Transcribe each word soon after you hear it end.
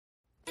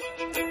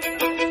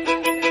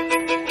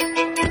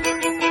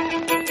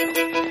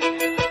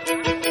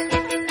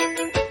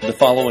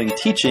following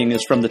teaching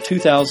is from the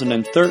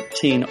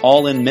 2013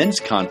 All-In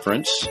Men's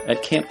Conference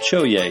at Camp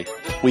Choye.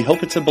 We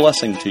hope it's a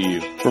blessing to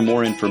you. For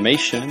more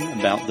information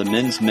about the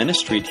men's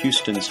ministry at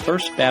Houston's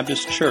First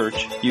Baptist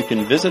Church, you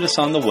can visit us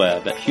on the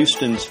web at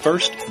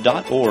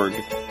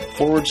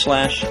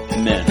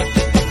houstonsfirst.org/men.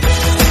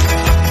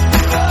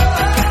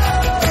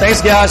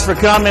 Thanks, guys, for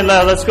coming.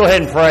 Let's go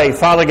ahead and pray.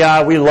 Father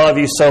God, we love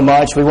you so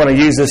much. We want to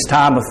use this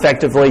time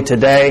effectively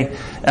today.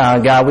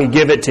 God, we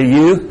give it to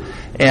you.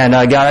 And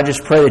God, I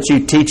just pray that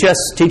you teach us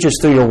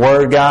through your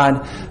word,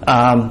 God.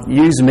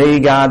 Use me,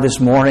 God, this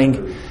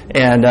morning.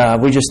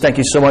 And we just thank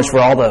you so much for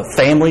all the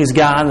families,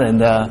 God, and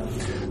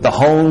the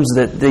homes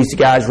that these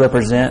guys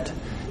represent.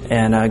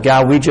 And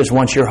God, we just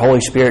want your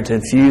Holy Spirit to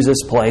infuse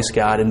this place,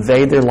 God.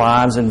 Invade their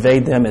lives,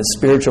 invade them as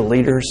spiritual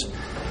leaders.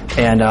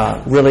 And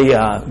really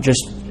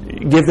just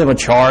give them a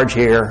charge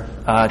here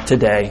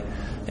today.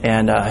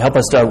 And help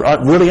us to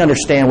really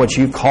understand what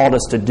you've called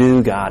us to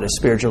do, God, as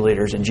spiritual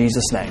leaders. In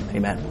Jesus' name,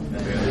 amen.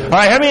 All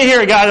right, how many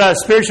here got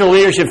spiritual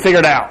leadership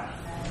figured out?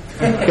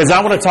 Because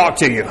I want to talk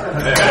to you. All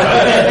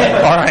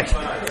right.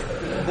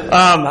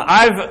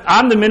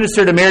 I'm the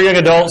minister to married young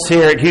adults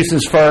here at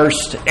Houston's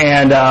First.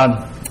 And,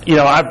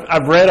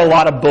 I've read a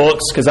lot of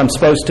books because I'm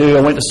supposed to.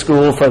 I went to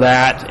school for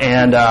that.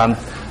 And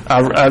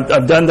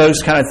I've done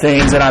those kind of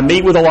things. And I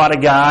meet with a lot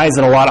of guys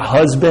and a lot of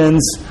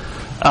husbands.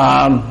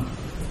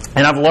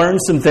 And I've learned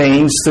some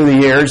things through the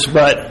years,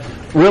 but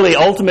really,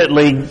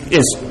 ultimately,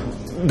 is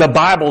the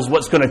Bible's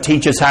what's going to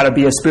teach us how to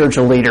be a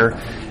spiritual leader.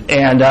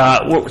 And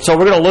so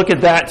we're going to look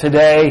at that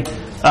today.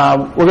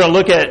 We're going to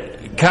look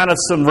at kind of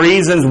some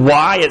reasons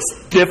why it's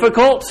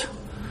difficult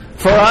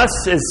for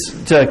us is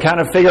to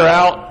kind of figure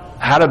out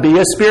how to be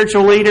a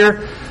spiritual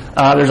leader.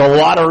 There's a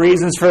lot of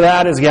reasons for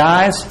that as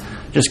guys,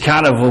 just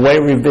kind of the way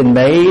we've been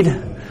made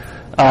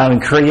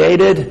and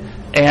created.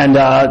 And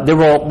then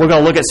we're going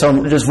to look at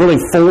some, just really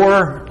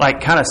 4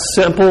 kind of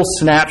simple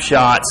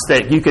snapshots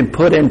that you can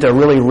put into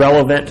really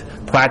relevant,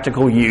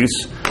 practical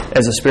use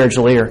as a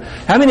spiritual leader.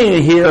 How many of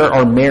you here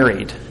are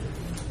married?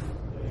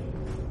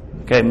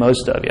 Okay,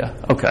 most of you.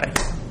 Okay.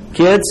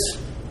 Kids?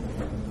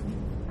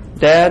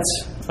 Dads?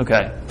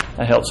 Okay,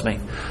 that helps me.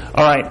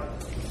 All right.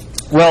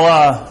 Well,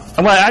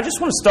 I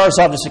just want to start us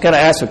off just to kind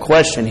of ask a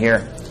question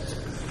here.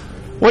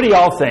 What do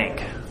y'all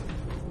think?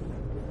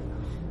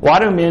 Why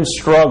do men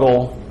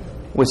struggle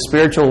with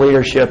spiritual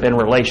leadership in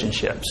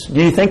relationships?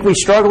 Do you think we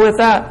struggle with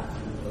that?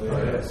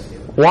 Yes.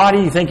 Why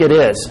do you think it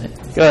is?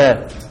 Go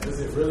ahead. Because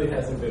it really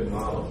hasn't been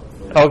modeled.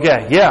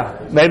 Okay,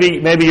 yeah.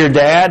 Maybe your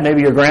dad,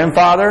 maybe your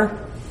grandfather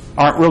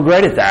aren't real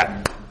great at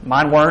that.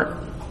 Mine weren't.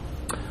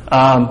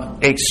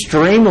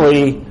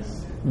 Extremely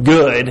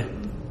good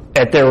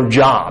at their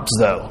jobs,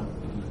 though.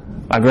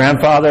 My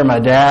grandfather, my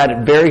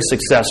dad, very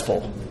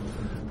successful.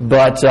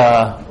 But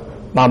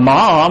my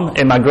mom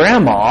and my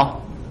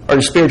grandma are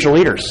the spiritual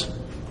leaders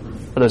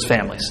for those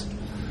families.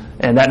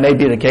 And that may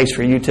be the case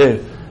for you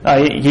too.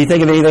 You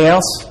think of anything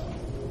else?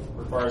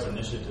 Requires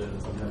initiative.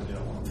 Sometimes you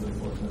don't want to move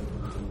forward.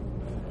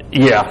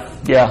 Yeah,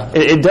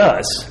 it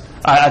does.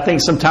 I think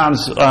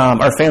sometimes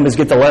our families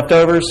get the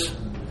leftovers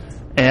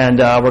and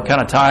we're kind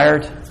of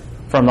tired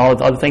from all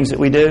the other things that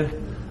we do.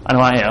 I know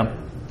I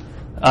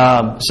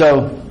am.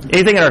 So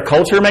anything in our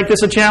culture make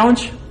this a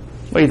challenge?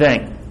 What do you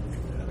think?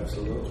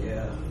 Absolutely.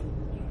 Yeah.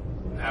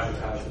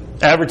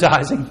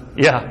 Advertising,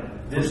 yeah.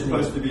 We're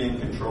supposed to be in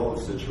control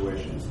of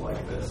situations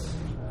like this.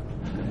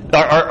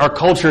 Our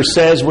culture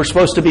says we're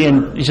supposed to be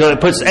in, so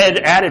it puts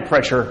added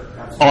pressure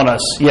on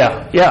us.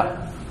 Yeah.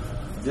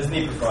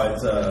 Disney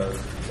provides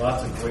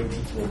lots of great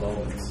teachable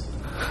moments.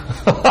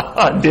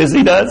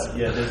 Disney does?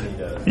 Yeah, Disney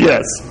does.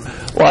 Yes.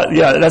 Well,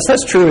 yeah,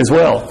 that's true as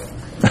well.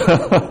 I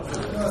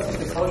think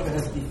the culture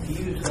has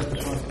diffused that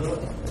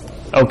responsibility.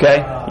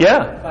 Okay.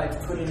 Yeah. By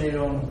putting it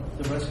on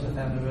the rest of the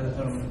family rather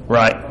than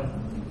Right.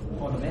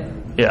 on the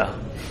men. Yeah.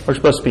 We're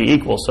supposed to be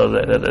equal, so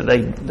that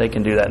they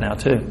can do that now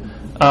too.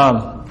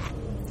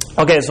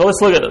 Okay, so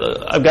let's look at.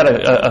 I've got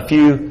a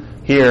few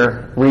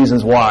here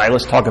reasons why.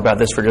 Let's talk about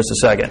this for just a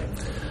second.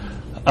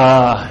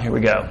 Here we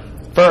go.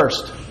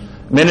 First,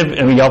 men have.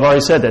 I mean, y'all have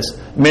already said this.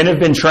 Men have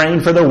been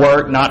trained for their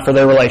work, not for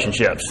their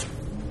relationships.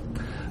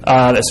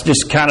 That's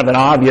just kind of an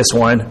obvious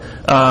one.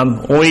 For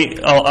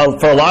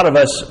a lot of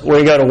us,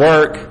 we go to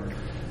work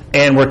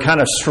and we're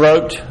kind of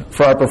stroked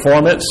for our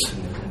performance.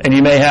 And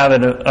you may have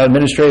an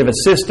administrative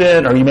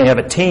assistant, or you may have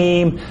a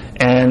team,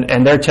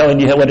 and they're telling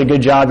you what a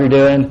good job you're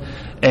doing.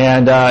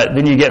 And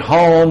then you get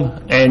home,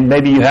 and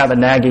maybe you have a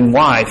nagging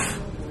wife,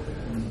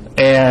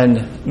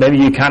 and maybe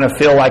you kind of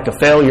feel like a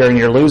failure, and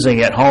you're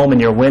losing at home,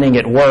 and you're winning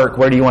at work.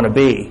 Where do you want to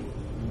be?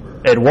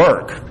 At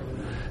work.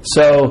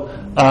 So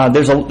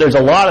there's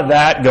a lot of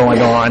that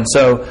going on.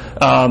 So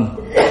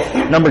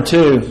number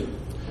 2,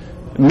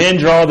 men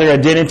draw their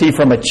identity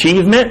from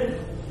achievement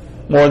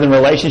more than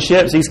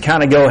relationships. These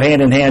kind of go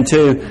hand in hand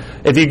too.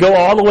 If you go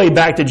all the way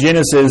back to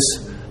Genesis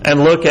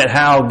and look at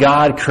how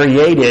God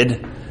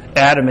created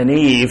Adam and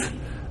Eve,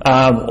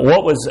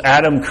 what was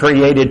Adam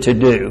created to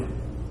do?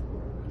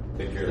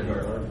 Take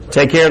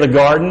care of the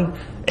garden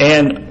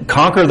and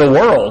conquer the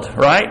world,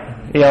 right?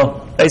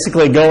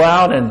 Basically, go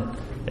out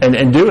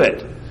and do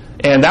it.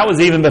 And that was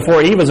even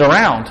before Eve was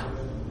around.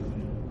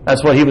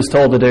 That's what he was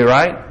told to do,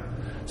 right?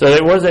 So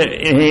it wasn't.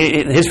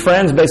 His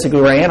friends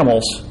basically were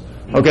animals.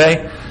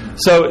 Okay.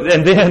 So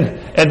and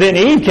then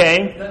Eve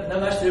came. No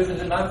much different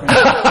than my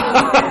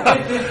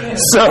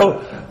friends.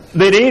 So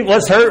then Eve,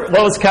 what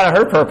was kind of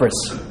her purpose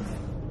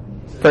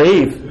for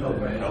Eve?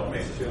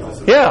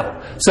 Yeah.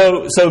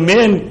 So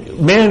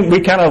men, we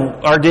kind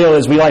of, our deal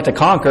is we like to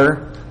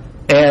conquer,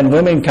 and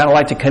women kind of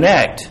like to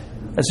connect.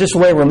 That's just the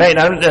way we're made.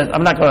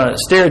 I'm not going to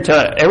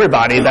stereotype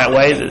everybody that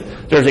way.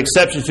 There's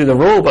exceptions to the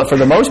rule, but for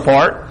the most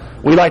part,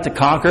 we like to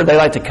conquer. They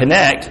like to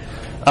connect.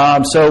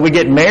 So we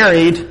get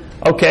married.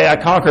 Okay, I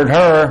conquered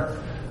her.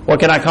 What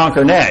can I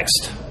conquer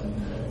next?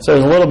 So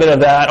there's a little bit of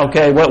that.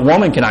 Okay, what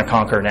woman can I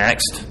conquer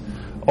next?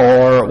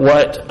 Or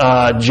what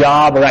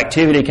job or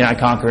activity can I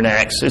conquer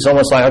next? It's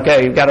almost like,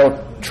 okay, you've got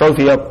a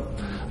trophy up.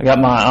 I got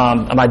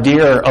my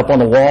deer up on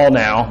the wall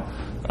now.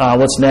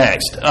 What's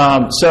next?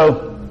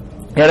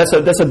 Yeah,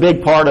 that's a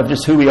big part of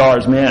just who we are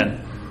as men.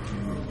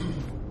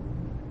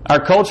 Our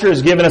culture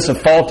has given us a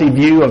faulty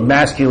view of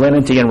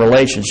masculinity in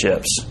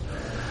relationships.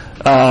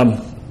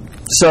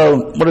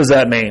 So what does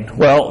that mean?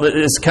 Well,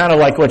 it's kind of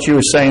like what you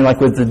were saying, like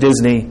with the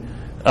Disney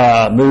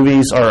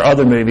movies or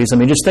other movies. I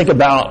mean, just think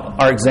about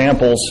our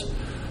examples.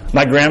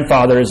 My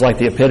grandfather is like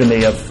the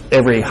epitome of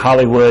every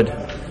Hollywood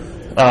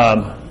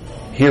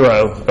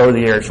hero over the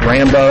years.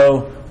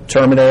 Rambo,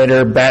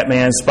 Terminator,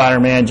 Batman,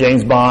 Spider-Man,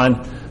 James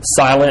Bond,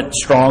 silent,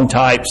 strong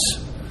types.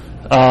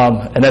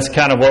 And that's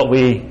kind of what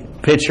we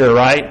picture,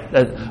 right?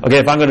 Okay,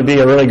 if I'm going to be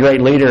a really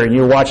great leader and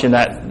you're watching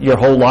that your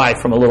whole life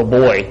from a little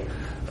boy,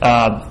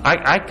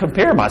 I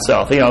compare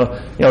myself. You know,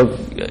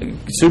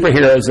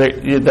 superheroes,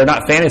 they're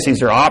not fantasies,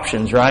 they're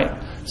options, right?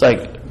 It's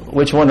like,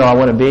 which one do I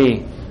want to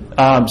be?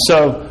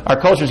 So our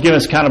culture's given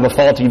us kind of a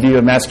faulty view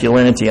of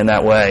masculinity in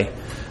that way.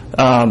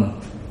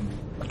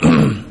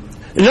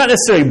 It's not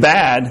necessarily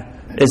bad.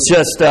 It's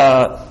just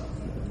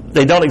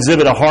they don't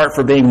exhibit a heart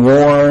for being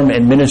warm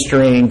and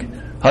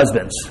ministering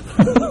husbands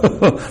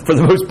for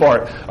the most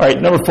part. All right,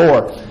 number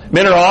 4.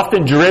 Men are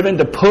often driven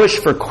to push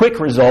for quick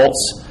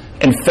results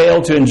and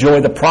fail to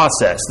enjoy the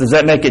process. Does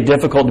that make it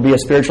difficult to be a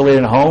spiritual leader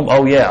in a home?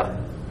 Oh, yeah.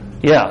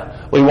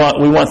 Yeah. We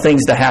want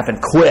things to happen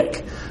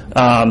quick.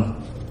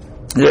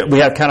 We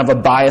have kind of a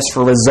bias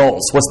for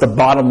results. What's the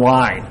bottom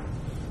line?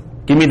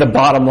 Give me the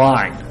bottom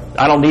line.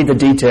 I don't need the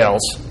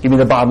details. Give me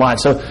the bottom line.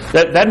 So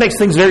that makes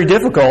things very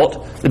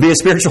difficult to be a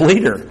spiritual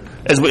leader.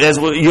 As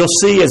you'll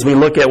see as we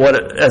look at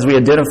as we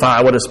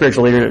identify what a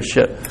spiritual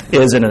leadership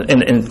is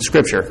in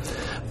Scripture.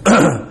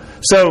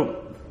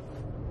 So,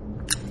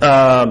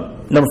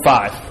 number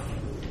 5.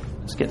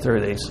 Let's get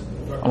through these.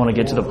 I want to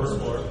get to the...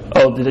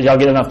 Oh, did y'all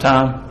get enough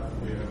time?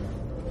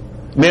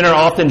 Men are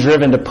often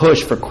driven to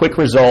push for quick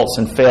results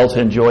and fail to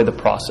enjoy the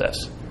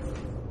process.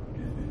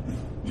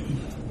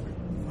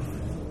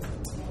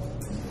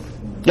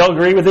 Y'all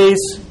agree with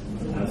these?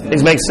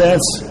 These make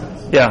sense?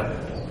 Yeah.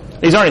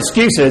 These aren't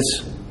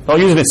excuses. Don't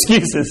use them as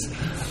excuses.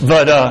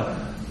 But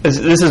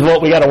this is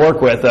what we got to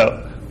work with,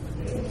 though.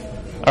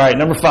 All right,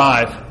 number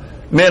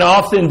 5. Men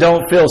often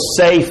don't feel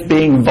safe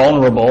being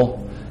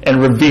vulnerable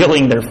and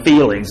revealing their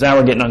feelings. Now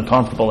we're getting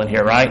uncomfortable in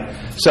here, right?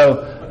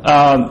 So,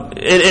 and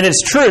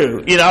it's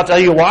true. You know, I'll tell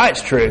you why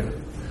it's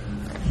true.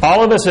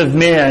 All of us as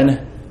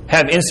men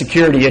have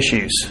insecurity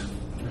issues.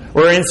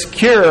 We're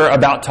insecure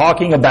about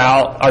talking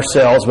about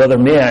ourselves with other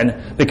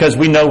men because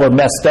we know we're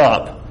messed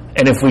up.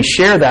 And if we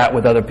share that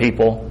with other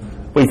people,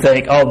 we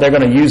think, oh, they're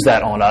going to use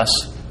that on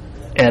us.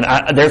 And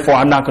therefore,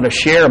 I'm not going to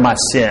share my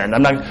sin.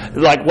 I'm not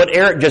like what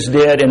Eric just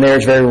did, and there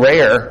is very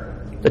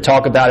rare to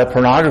talk about a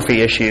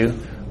pornography issue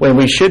when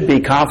we should be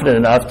confident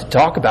enough to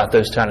talk about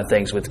those kind of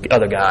things with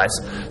other guys.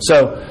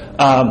 So,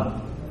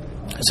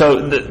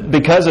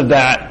 because of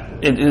that,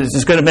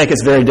 it's going to make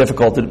us very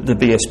difficult to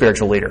be a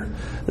spiritual leader.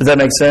 Does that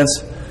make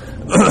sense?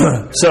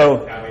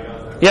 So,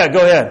 yeah, go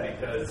ahead.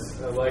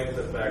 Because I like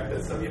the fact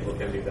that some people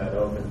can be that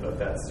open, but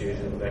that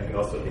can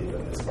also lead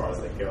them as far as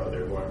they go.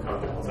 They're more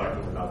comfortable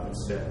talking about their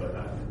sin, but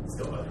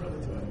still not really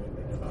doing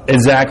anything about it.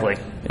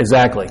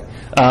 Exactly.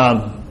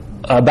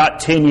 About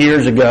 10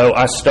 years ago,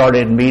 I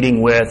started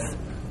meeting with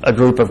a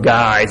group of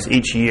guys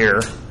each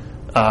year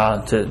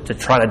to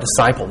try to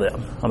disciple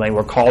them. I mean,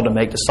 we're called to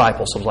make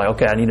disciples. So I was like,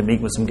 okay, I need to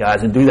meet with some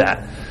guys and do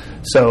that.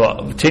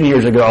 So 10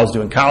 years ago, I was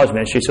doing college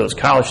ministry, so it was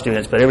college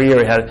students. But every year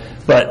we had.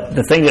 But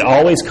the thing that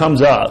always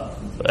comes up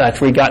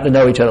after we got to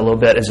know each other a little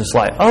bit is just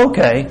like, oh,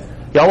 okay,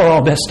 y'all are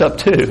all messed up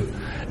too.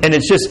 And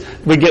it's just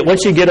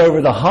once you get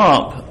over the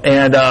hump,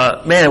 and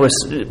man, it was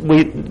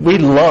we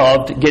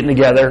loved getting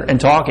together and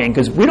talking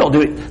because we don't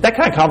do it. That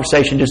kind of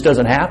conversation just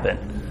doesn't happen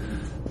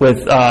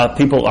with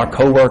people, our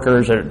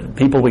coworkers or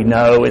people we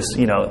know. Is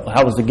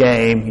how was the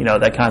game,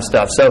 that kind of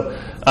stuff. So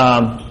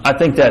I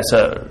think that's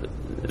a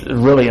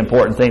really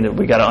important thing that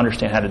we got to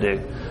understand how to do.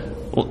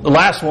 The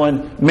last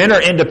one: men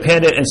are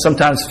independent and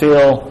sometimes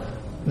feel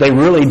they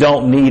really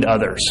don't need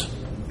others.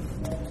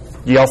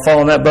 Do y'all fall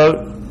in that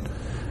boat?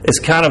 It's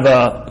kind of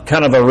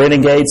a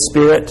renegade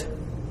spirit.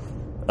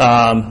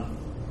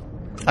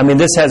 I I mean,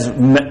 this has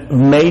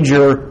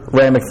major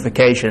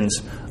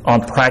ramifications on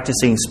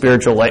practicing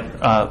spiritual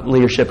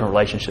leadership and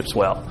relationships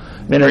well.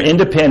 Men are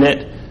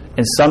independent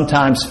and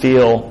sometimes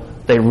feel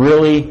they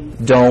really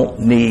don't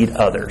need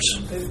others.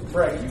 Hey,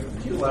 Brad,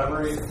 can you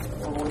elaborate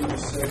on what you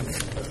just said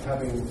of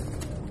having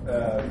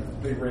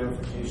big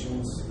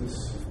ramifications?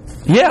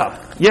 Yeah.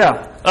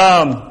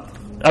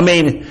 I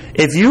mean,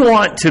 if you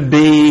want to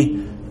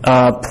be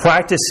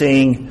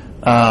practicing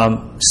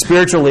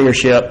spiritual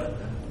leadership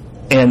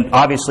and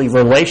obviously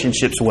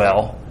relationships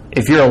well,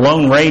 if you're a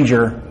lone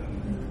ranger,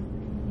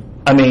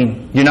 I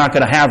mean, you're not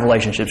going to have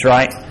relationships,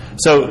 right?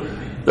 So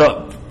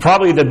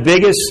probably the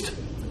biggest,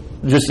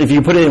 just if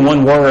you put it in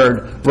one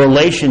word,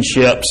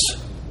 relationships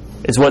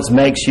is what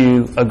makes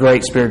you a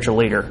great spiritual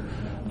leader.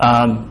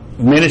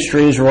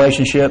 Ministry is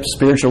relationships.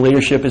 Spiritual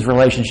leadership is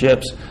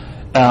relationships.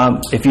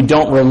 If you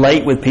don't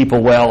relate with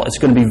people well, it's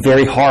going to be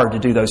very hard to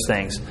do those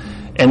things.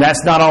 And that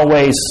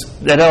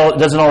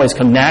doesn't always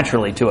come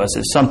naturally to us.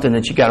 It's something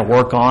that you got to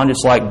work on.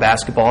 Just like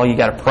basketball, you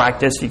got to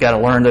practice. You got to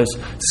learn those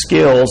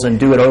skills and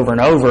do it over and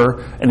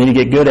over, and then you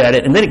get good at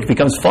it, and then it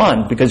becomes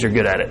fun because you're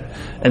good at it.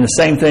 And the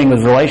same thing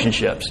with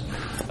relationships.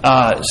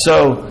 Does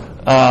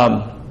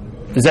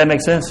that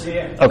make sense?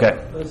 Yeah. Okay.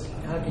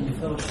 How can you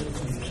fellowship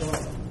with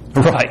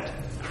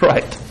yourself?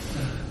 Right.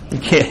 You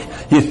can't.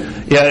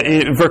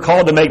 If we're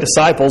called to make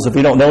disciples, if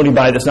we don't know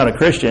anybody that's not a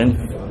Christian,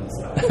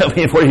 I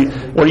mean,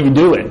 what are you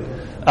doing?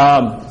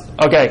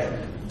 Okay.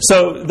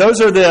 So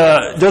those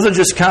are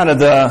just kind of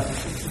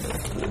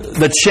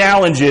the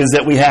challenges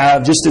that we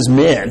have just as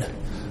men.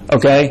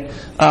 Okay.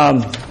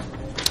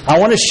 I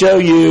want to show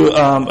you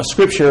a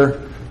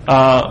scripture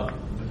that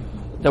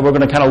we're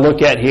going to kind of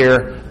look at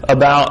here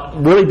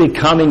about really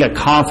becoming a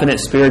confident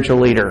spiritual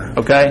leader.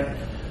 Okay.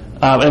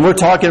 And we're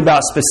talking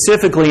about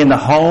specifically in the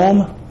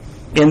home,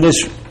 in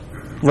this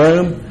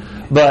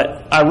room,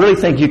 but I really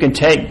think you can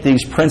take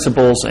these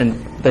principles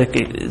and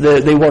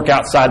they work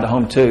outside the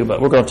home too,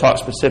 but we're going to talk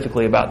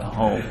specifically about the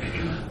home.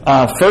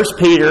 1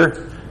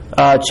 Peter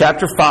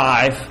chapter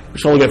 5, we're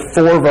going to look at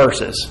 4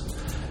 verses.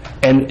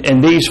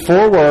 And these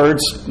 4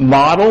 words,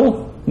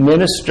 model,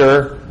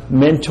 minister,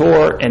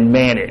 mentor, and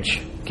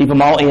manage. Keep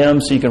them all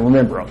in so you can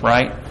remember them,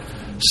 right?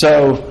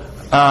 So,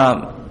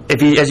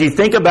 as you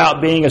think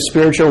about being a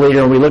spiritual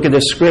leader and we look at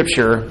this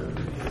scripture,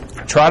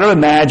 try to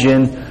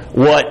imagine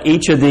what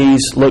each of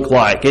these look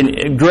like.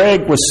 And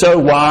Greg was so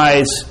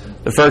wise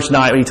the first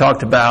night when he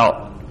talked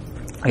about,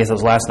 I guess it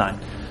was last night,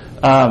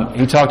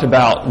 he talked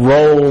about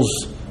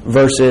roles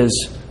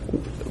versus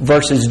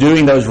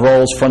doing those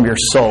roles from your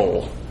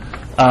soul.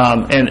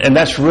 And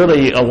that's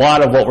really a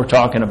lot of what we're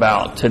talking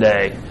about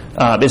today.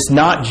 It's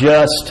not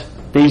just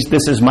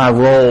this is my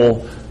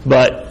role,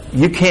 but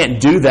you can't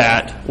do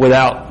that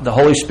without the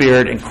Holy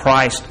Spirit and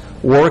Christ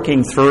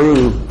working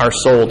through our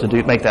soul to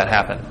make that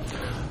happen.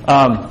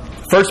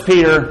 1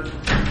 Peter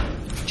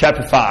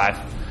chapter 5.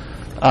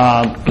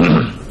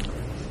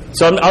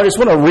 So I just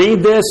want to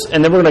read this,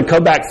 and then we're going to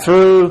come back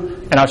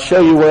through, and I'll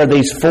show you where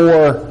these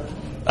 4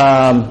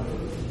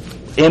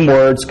 M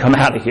words come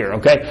out of here.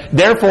 Okay.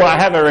 Therefore,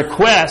 I have a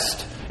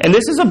request, and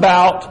this is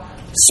about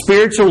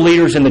spiritual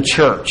leaders in the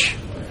church.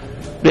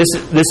 This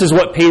is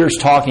what Peter's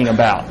talking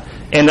about.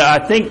 And I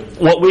think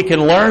what we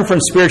can learn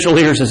from spiritual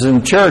leaders in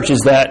the church is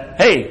that,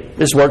 hey,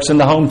 this works in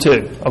the home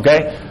too.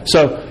 Okay?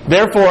 So,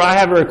 therefore, I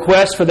have a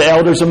request for the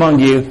elders among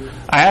you.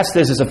 I ask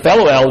this as a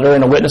fellow elder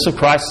and a witness of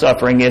Christ's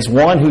suffering, as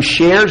one who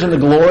shares in the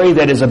glory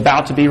that is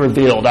about to be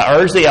revealed. I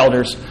urge the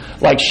elders,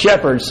 like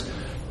shepherds,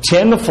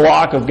 tend the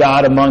flock of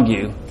God among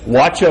you.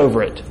 Watch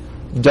over it.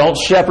 Don't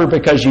shepherd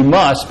because you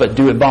must, but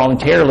do it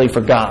voluntarily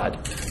for God.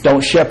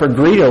 Don't shepherd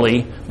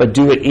greedily, but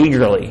do it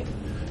eagerly.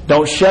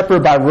 Don't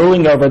shepherd by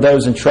ruling over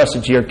those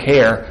entrusted to your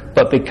care,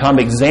 but become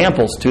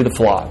examples to the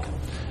flock.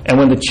 And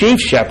when the chief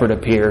shepherd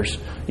appears,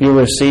 you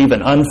will receive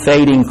an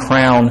unfading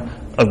crown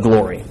of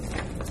glory.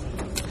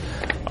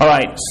 All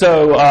right,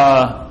 so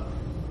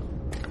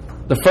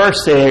the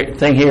first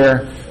thing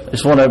here I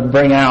just want to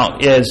bring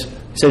out is,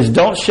 it says,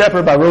 don't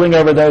shepherd by ruling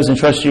over those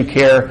entrusted to your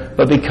care,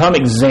 but become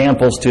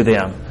examples to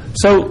them.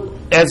 So,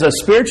 as a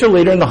spiritual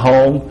leader in the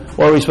home,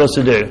 what are we supposed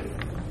to do?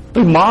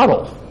 We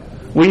model.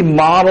 We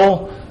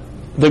model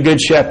the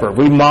Good Shepherd.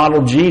 We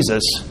model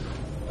Jesus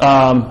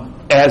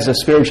as a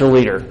spiritual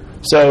leader.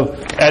 So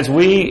as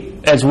we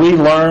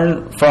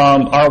learn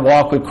from our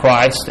walk with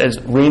Christ, as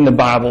reading the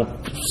Bible,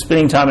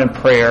 spending time in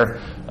prayer,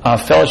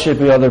 fellowship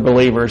with other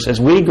believers, as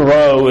we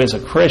grow as a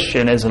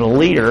Christian, as a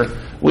leader,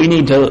 we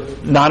need to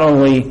not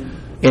only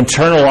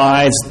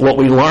internalize what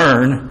we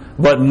learn,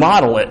 but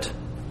model it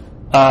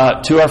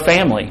to our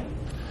family.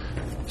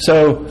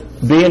 So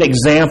be an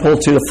example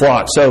to the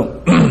flock.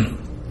 So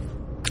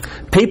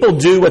people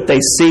do what they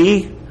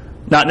see,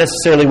 not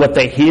necessarily what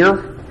they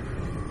hear.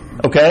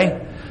 Okay?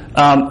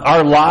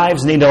 Our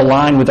lives need to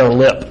align with our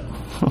lip.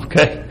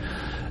 Okay?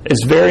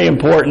 It's very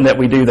important that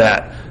we do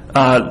that.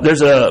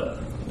 There's a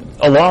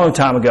long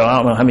time ago, I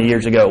don't know how many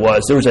years ago it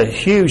was, there was a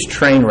huge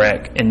train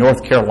wreck in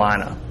North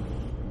Carolina.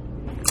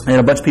 And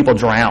a bunch of people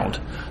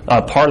drowned.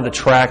 Part of the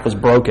track was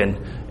broken,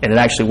 and it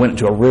actually went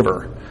into a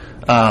river.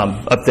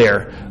 up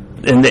there.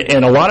 And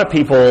a lot of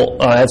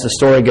people, as the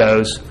story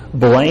goes,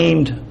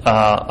 blamed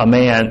a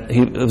man.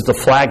 It was the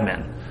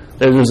flagman.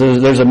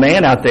 There's a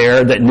man out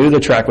there that knew the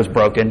track was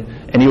broken,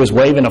 and he was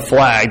waving a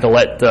flag to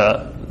let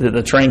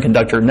the train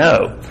conductor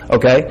know.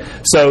 Okay,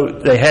 so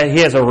he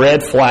has a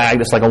red flag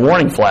that's like a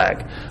warning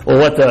flag. Well,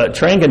 what the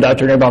train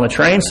conductor and everybody on the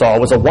train saw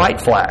was a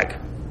white flag.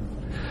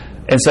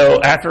 And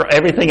so after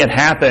everything had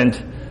happened,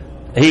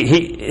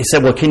 he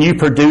said, "Well, can you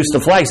produce the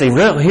flag?" He said,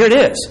 "Well, here it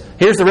is.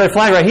 Here's the red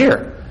flag right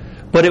here."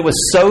 But it was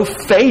so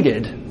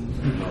faded.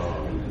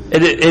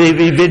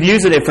 He'd been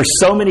using it for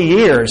so many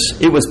years.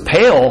 It was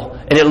pale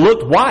and it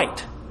looked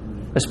white,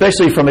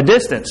 especially from a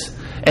distance.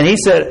 And he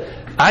said,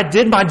 "I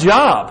did my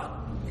job.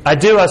 I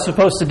did what I was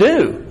supposed to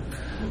do."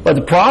 But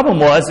the problem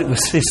was it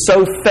was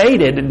so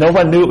faded and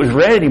nobody knew it was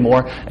red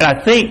anymore. And I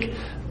think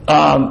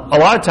a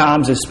lot of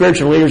times as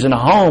spiritual leaders in a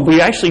home,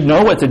 we actually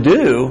know what to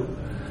do,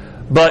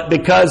 but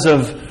because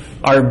of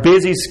our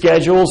busy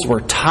schedules, we're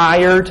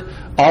tired,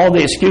 all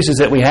the excuses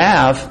that we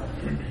have,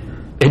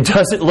 it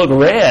doesn't look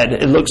red.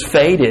 It looks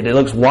faded. It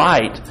looks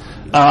white.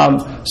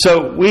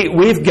 So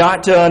we've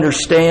got to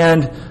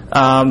understand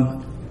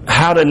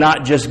how to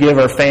not just give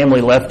our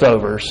family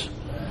leftovers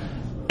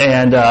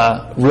and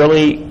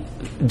really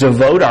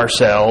devote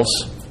ourselves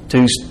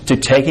to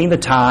taking the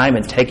time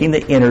and taking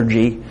the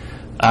energy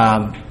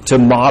to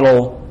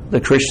model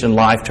the Christian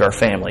life to our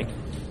family.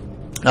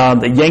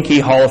 The Yankee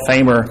Hall of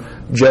Famer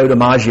Joe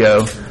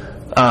DiMaggio,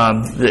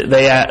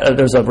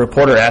 there's a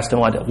reporter asked him,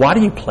 "Why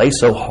do you play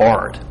so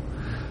hard?"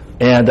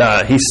 And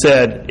he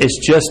said, "It's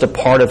just a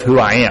part of who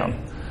I am."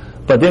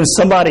 But then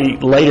somebody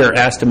later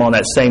asked him on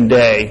that same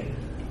day,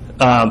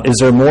 "Is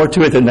there more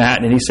to it than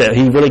that?" And he said,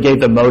 he really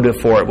gave the motive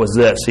for it was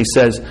this. He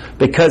says,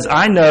 "Because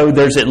I know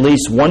there's at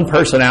least one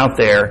person out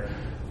there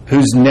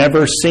who's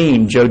never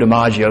seen Joe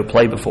DiMaggio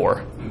play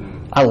before."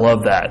 I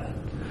love that.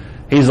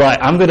 He's like,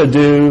 "I'm going to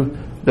do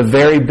the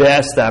very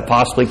best that I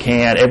possibly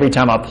can every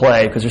time I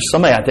play because there's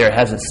somebody out there that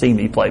hasn't seen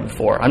me play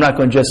before. I'm not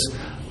going to just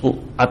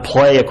I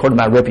play according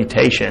to my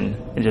reputation,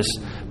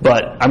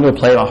 but I'm going to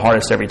play my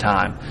hardest every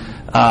time."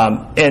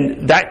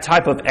 And that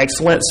type of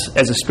excellence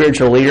as a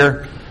spiritual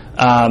leader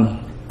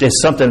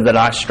is something that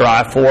I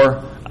strive for.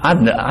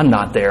 I'm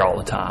not there all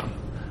the time.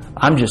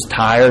 I'm just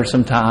tired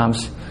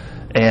sometimes,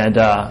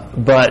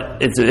 but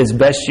it's as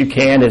best you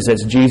can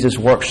as Jesus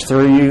works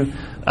through you.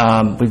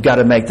 We've got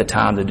to make the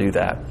time to do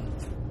that.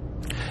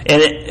 And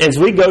as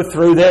we go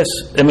through this,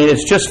 I mean,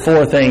 it's just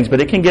 4 things,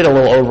 but it can get a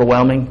little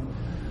overwhelming.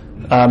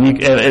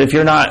 If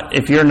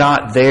you're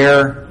not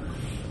there,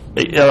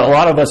 a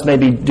lot of us may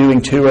be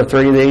doing 2 or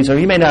 3 of these, or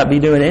you may not be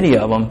doing any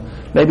of them.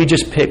 Maybe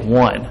just pick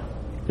one.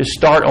 Just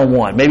start on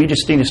one. Maybe you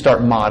just need to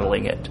start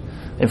modeling it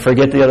and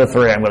forget the other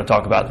 3 I'm going to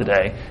talk about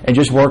today, and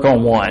just work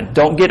on one.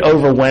 Don't get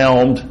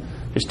overwhelmed.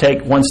 Just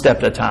take one step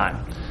at a time.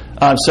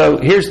 So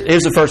here's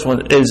the first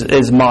one: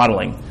 is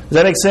modeling. Does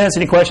that make sense?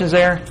 Any questions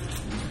there?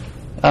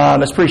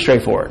 It's pretty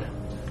straightforward.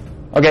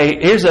 Okay,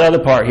 here's the other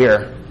part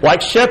here.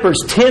 Like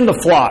shepherds tend the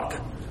flock.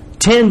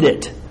 Tend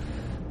it.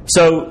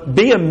 So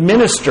be a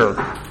minister.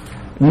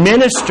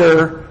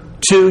 Minister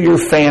to your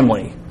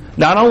family.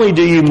 Not only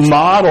do you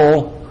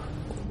model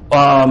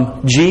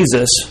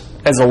Jesus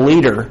as a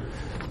leader,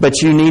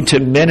 but you need to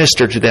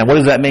minister to them. What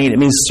does that mean? It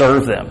means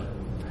serve them.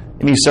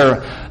 It means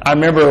serve. I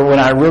remember when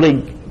I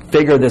really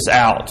figured this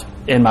out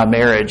in my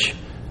marriage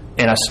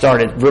and I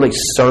started really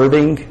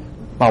serving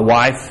my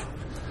wife,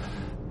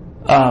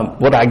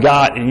 what I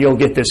got, and you'll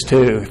get this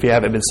too if you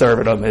haven't been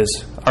serving them,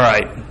 is, all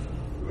right,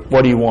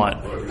 what do you want?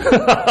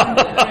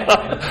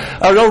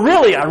 I go,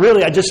 really,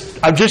 I'm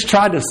just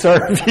trying to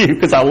serve you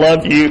because I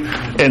love you,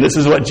 and this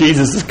is what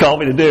Jesus has called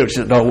me to do. She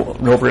said, no,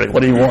 really,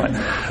 what do you want?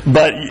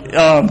 But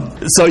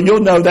so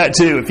you'll know that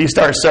too if you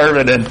start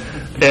serving, and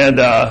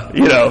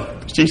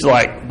she's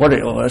like,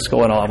 what's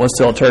going on? What's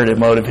the alternative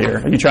motive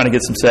here? Are you trying to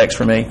get some sex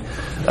from me?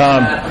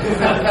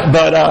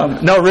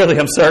 No, really,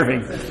 I'm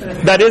serving.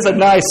 That is a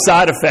nice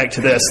side effect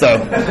to this,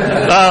 though.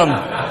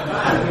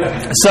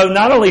 So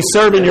not only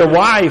serving your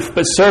wife,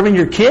 but serving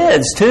your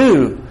kids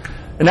too.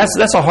 And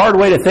that's a hard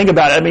way to think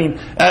about it. I mean,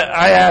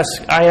 I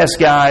ask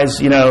guys,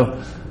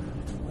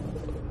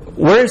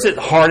 where is it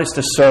hardest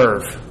to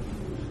serve?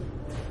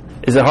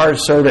 Is it hard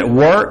to serve at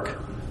work,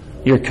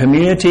 your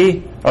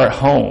community, or at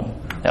home?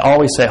 I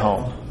always say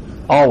home.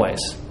 Always.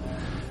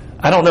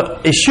 I don't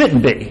know. It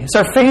shouldn't be. It's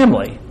our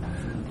family.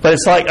 But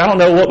it's like, I don't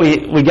know what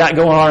we got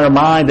going on in our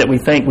mind that we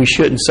think we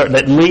shouldn't serve.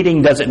 That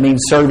leading doesn't mean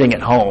serving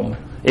at home.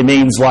 It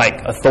means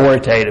like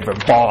authoritative or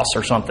boss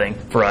or something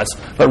for us.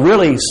 But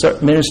really,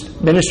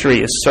 ministry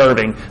is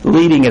serving.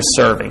 Leading is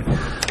serving.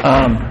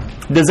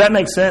 Does that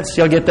make sense?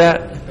 Y'all get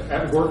that?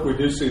 At work, we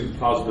do see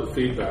positive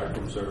feedback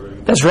from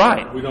serving. That's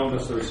right. We don't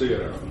necessarily see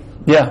it at home.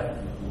 Yeah.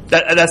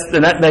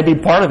 That may be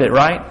part of it,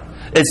 right?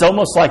 It's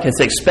almost like it's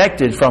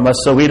expected from us,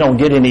 so we don't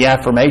get any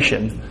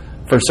affirmation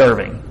for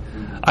serving.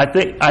 I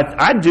think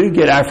I do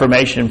get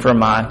affirmation from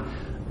my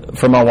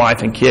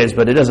wife and kids,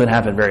 but it doesn't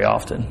happen very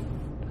often.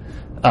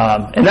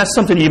 And that's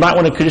something you might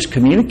want to just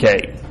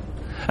communicate.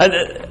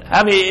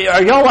 I mean,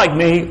 are y'all like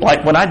me?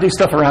 Like when I do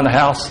stuff around the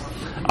house,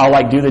 I'll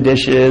like do the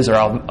dishes, or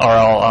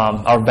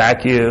I'll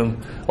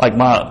vacuum. Like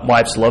my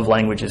wife's love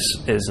language is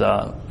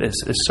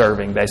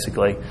serving,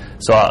 basically.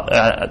 So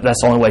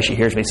that's the only way she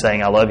hears me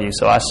saying I love you.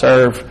 So I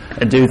serve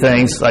and do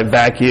things like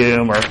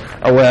vacuum or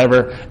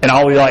whatever, and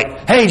I'll be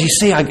like, "Hey, did you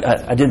see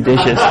I did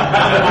dishes?" Or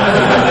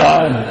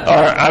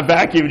I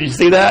vacuumed. Did you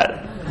see that?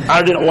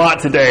 I did a lot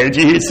today.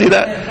 Did you see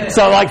that?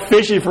 So I'm like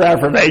fishing for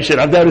affirmation.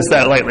 I've noticed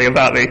that lately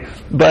about me.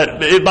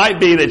 But it might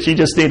be that you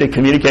just need to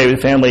communicate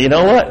with family. You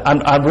know what?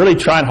 I'm really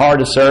trying hard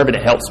to serve, and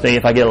it helps me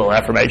if I get a little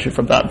affirmation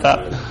from time to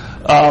time.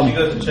 She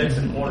goes to checks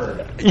in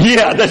order.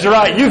 Yeah, that's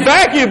right. You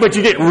vacuum, but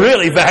you get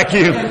really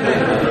vacuum.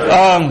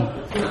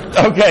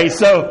 Okay,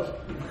 so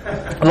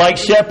like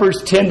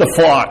shepherds tend the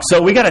flock.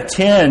 So we got to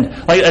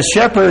tend. Like a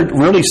shepherd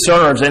really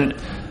serves, and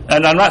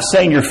I'm not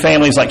saying your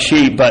family's like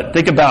sheep, but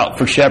think about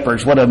for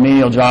shepherds what a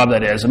menial job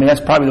that is. I mean,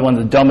 that's probably one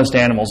of the dumbest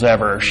animals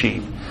ever, are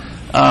sheep.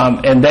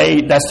 And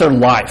that's their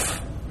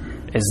life,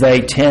 is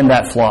they tend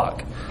that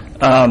flock.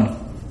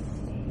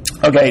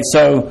 Okay,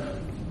 so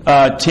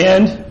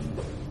tend.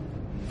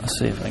 Let's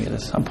see if I can get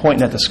this. I'm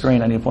pointing at the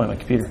screen. I need to point at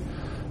my computer.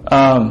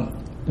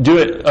 Do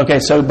it. Okay,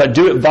 so but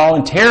do it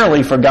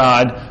voluntarily for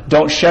God.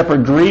 Don't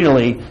shepherd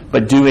greedily,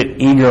 but do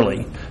it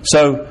eagerly.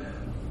 So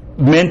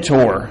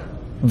mentor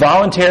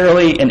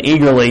voluntarily and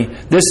eagerly.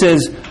 This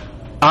is,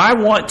 I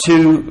want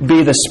to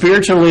be the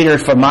spiritual leader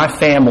for my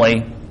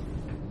family,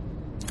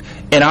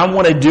 and I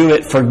want to do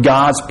it for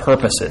God's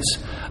purposes.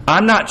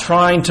 I'm not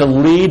trying to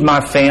lead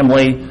my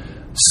family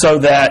so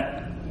that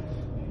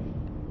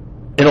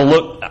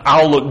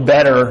I'll look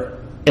better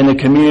in the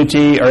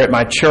community or at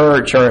my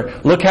church, or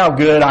look how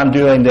good I'm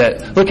doing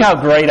that. Look how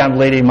great I'm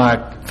leading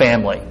my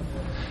family.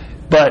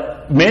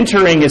 But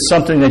mentoring is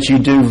something that you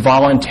do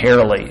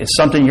voluntarily. It's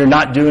something you're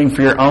not doing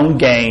for your own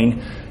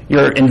gain.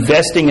 You're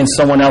investing in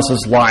someone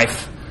else's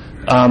life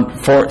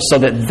so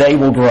that they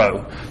will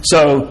grow.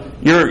 So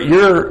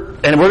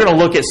and we're going to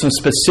look at some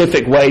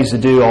specific ways to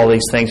do all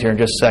these things here in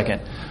just a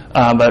second.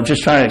 But I'm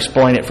just trying to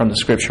explain it from the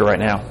Scripture right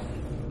now.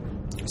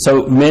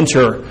 So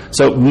mentor,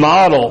 so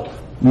model,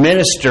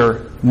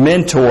 minister,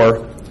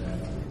 mentor,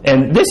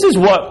 and this is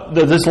what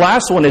this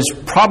last one is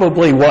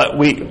probably what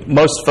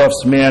most of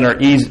us men are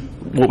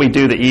what we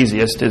do the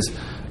easiest is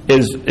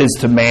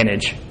to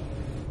manage.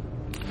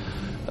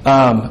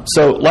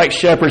 So like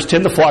shepherds,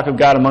 tend the flock of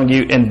God among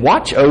you and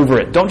watch over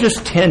it. Don't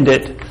just tend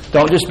it.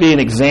 Don't just be an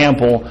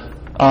example,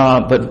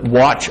 but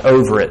watch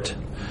over it.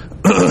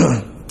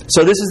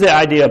 So this is the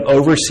idea of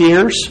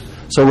overseers.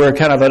 So we're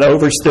kind of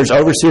there's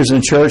overseers in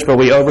the church, but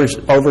we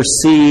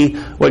oversee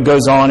what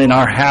goes on in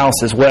our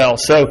house as well.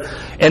 So,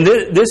 and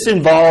this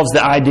involves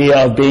the idea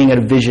of being a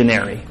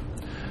visionary.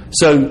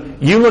 So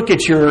you look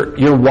at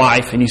your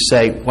wife and you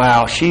say,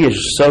 wow, she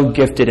is so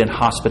gifted in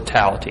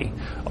hospitality,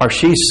 or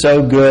she's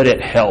so good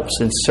at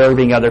helps and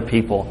serving other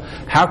people.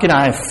 How can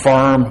I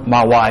affirm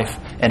my wife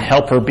and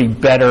help her be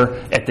better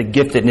at the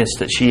giftedness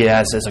that she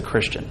has as a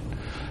Christian?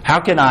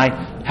 How can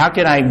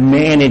I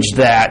manage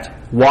that,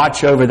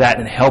 watch over that,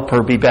 and help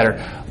her be better?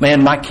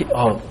 Man, my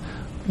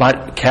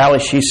Callie,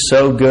 she's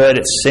so good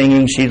at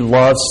singing. She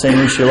loves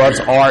singing. She loves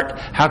art.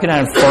 How can I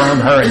affirm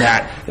her in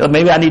that?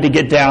 Maybe I need to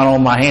get down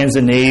on my hands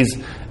and knees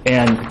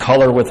and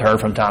color with her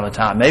from time to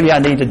time. Maybe I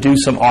need to do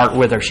some art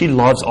with her. She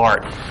loves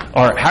art.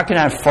 Or how can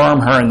I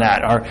affirm her in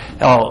that? Or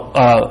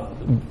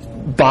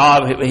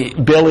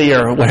Billy,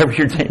 or whatever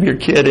your name your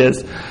kid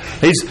is,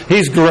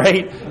 he's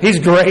great. He's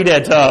great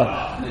at.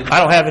 I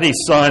don't have any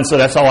sons, so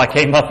that's all I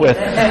came up with.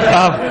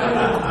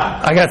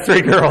 I got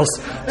 3 girls,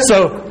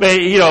 so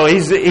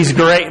he's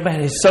great.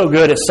 Man, he's so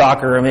good at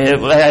soccer. I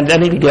mean, I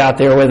need to get out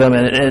there with him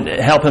and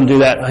help him do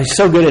that. He's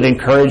so good at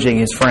encouraging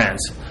his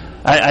friends.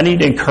 I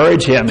need to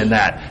encourage him in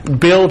that,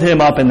 build him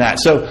up in that.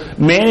 So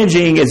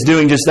managing is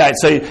doing just that.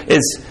 So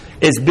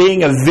it's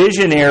being a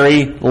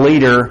visionary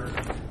leader.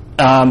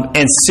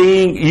 And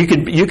seeing, you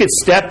could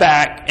step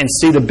back and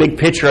see the big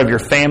picture of your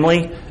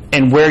family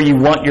and where you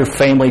want your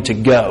family to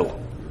go.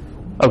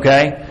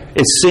 Okay?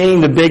 It's seeing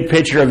the big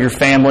picture of your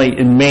family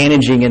and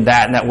managing in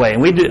that way.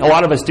 And a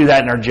lot of us do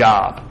that in our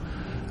job.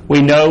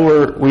 We know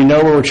where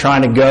we're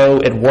trying to go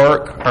at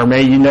work, or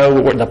maybe you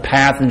know the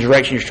path and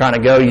direction you're trying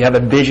to go. You have a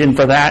vision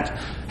for that.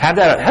 Have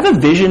a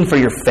vision for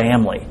your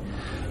family.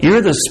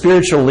 You're the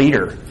spiritual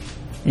leader.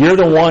 You're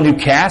the one who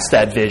casts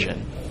that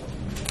vision.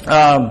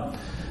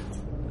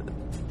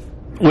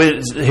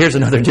 Here's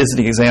another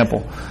Disney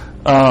example.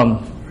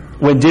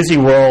 When Disney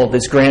World,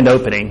 this grand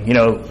opening,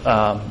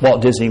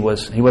 Walt Disney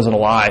wasn't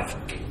alive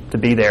to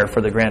be there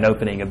for the grand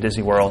opening of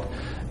Disney World,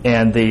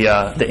 and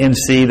the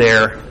MC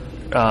there,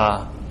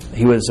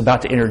 he was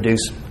about to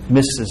introduce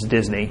Mrs.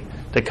 Disney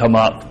to come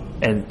up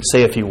and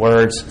say a few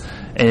words,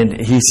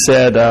 and he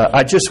said,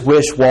 "I just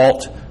wish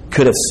Walt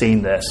could have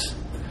seen this."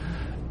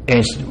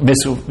 And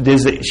Miss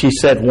Disney, she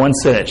said one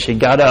sentence. She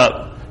got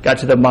up, got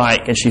to the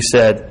mic, and she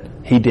said,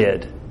 "He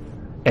did."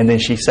 And then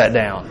she sat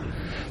down.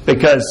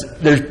 Because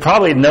there's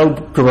probably no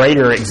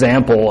greater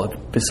example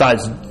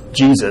besides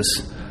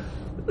Jesus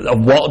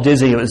Walt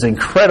Disney was an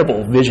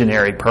incredible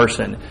visionary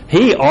person.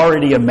 He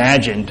already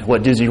imagined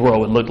what Disney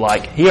World would look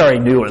like. He already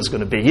knew what it was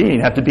going to be. He didn't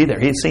even have to be there.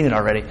 He had seen it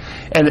already.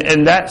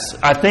 And that's,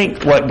 I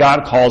think, what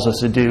God calls us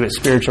to do as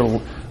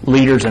spiritual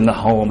leaders in the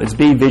home, is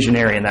be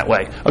visionary in that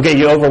way. Okay,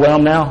 you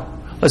overwhelmed now?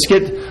 Let's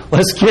get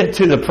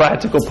to the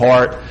practical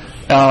part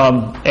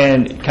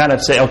and kind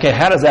of say, okay,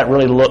 how does that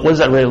really look? What does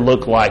that really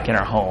look like in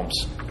our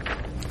homes?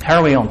 How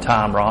are we on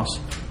time, Ross?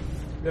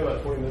 Yeah,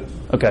 about 20 minutes.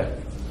 Okay.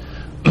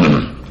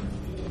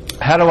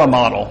 How do I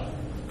model?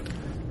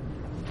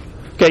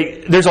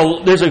 Okay, there's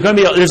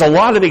a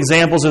lot of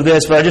examples of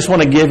this, but I just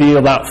want to give you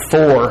about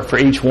 4 for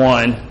each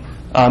one.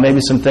 Maybe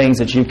some things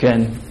that you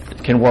can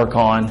work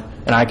on,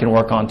 and I can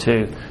work on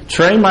too.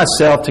 Train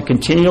myself to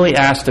continually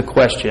ask the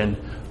question,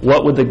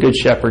 what would the Good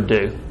Shepherd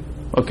do?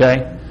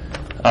 Okay?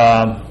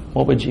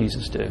 What would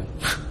Jesus do?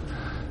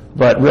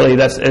 But really,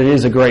 it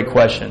is a great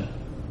question.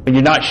 When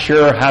you're not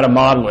sure how to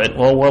model it,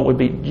 well, what would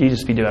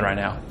Jesus be doing right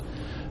now?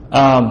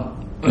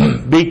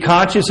 Be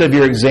conscious of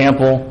your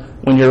example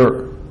when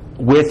you're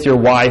with your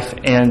wife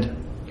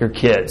and your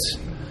kids.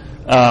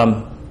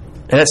 And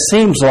it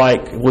seems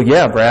like, well,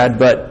 yeah, Brad,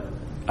 but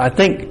I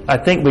think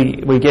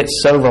we get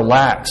so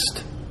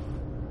relaxed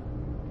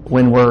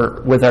when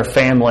we're with our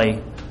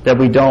family that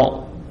we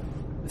don't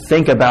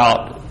think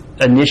about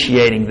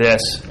initiating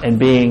this and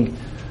being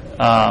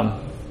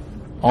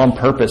on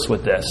purpose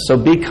with this. So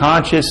be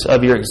conscious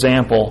of your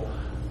example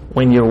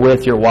when you're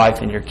with your wife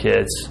and your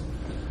kids.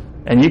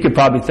 And you could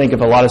probably think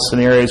of a lot of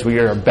scenarios where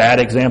you're a bad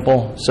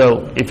example.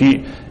 So if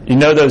you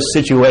know those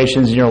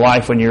situations in your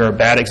life when you're a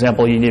bad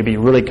example, you need to be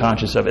really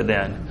conscious of it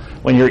then.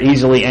 When you're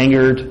easily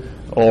angered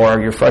or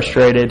you're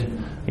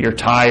frustrated, you're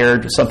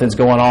tired, something's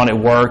going on at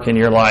work, and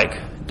you're like,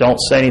 don't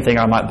say anything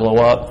or I might blow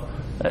up.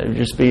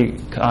 Just be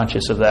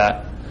conscious of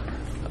that.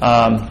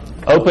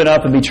 Open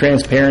up and be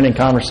transparent in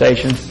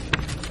conversations.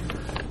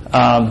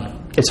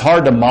 It's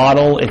hard to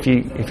model if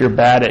you're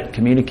bad at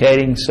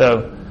communicating.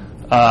 So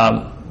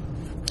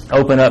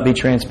open up, be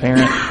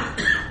transparent.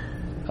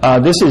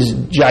 This is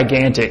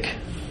gigantic.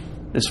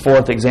 This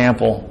 4th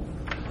example.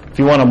 If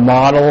you want to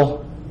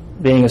model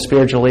being a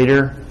spiritual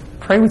leader,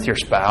 pray with your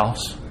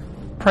spouse.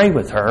 Pray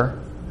with her.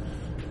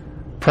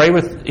 Pray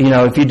with,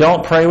 if you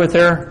don't pray with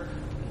her,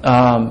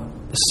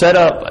 set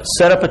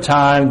up a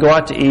time, go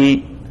out to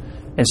eat,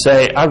 and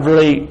say, I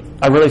really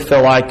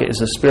feel like as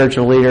a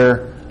spiritual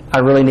leader,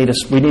 we need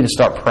to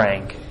start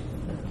praying.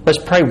 Let's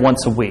pray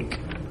once a week.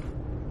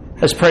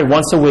 Let's pray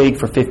once a week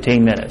for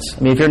 15 minutes.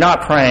 I mean, if you're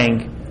not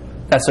praying,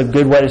 that's a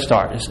good way to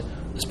start.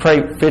 Let's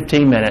pray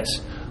 15 minutes.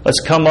 Let's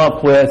come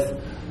up with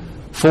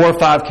 4 or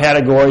 5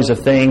 categories of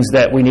things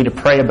that we need to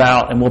pray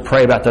about, and we'll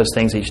pray about those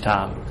things each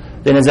time.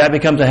 Then as that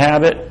becomes a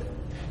habit,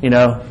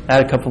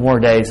 add a couple more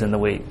days in the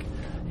week.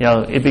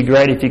 It'd be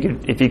great if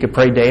you could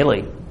pray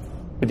daily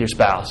with your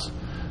spouse.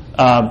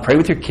 Pray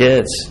with your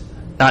kids,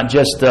 not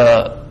just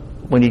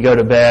when you go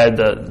to bed.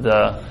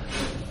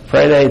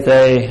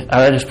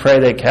 I just pray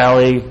that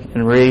Callie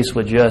and Reese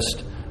would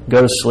just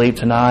go to sleep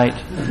tonight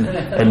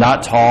and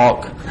not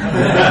talk,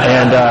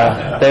 and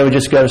they would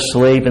just go to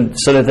sleep, and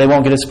so that they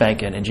won't get a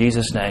spanking. In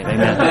Jesus' name,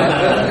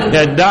 amen.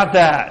 Yeah, not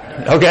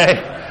that,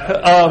 okay?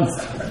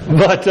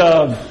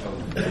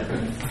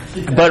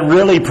 But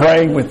really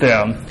praying with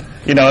them,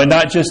 and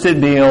not just at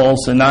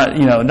meals, and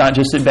not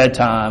just at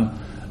bedtime,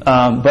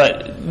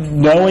 but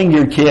knowing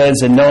your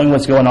kids and knowing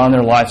what's going on in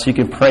their life, so you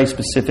can pray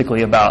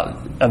specifically about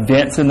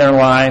events in their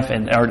life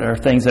or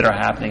things that are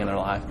happening in their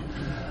life.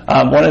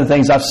 One of the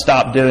things I've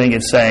stopped doing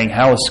is saying,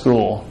 how was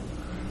school?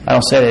 I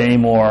don't say that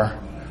anymore.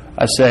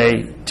 I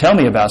say, tell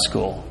me about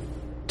school.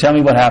 Tell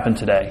me what happened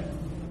today.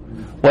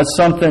 What's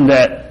something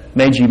that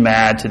made you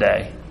mad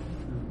today?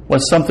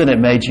 What's something that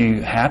made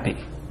you happy?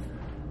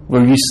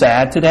 Were you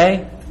sad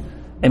today?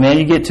 And man,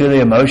 you get to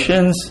the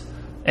emotions,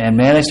 and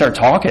man, they start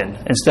talking.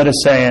 Instead of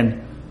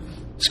saying,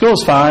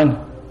 school's fine.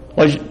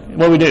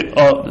 What we do?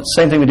 Oh,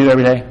 same thing we do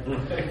every day.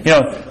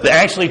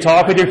 Actually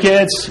talk with your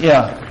kids.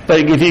 Yeah. But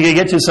if you can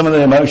get to some of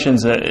the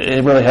emotions,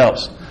 it really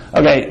helps.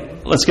 Okay,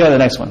 let's go to the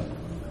next one.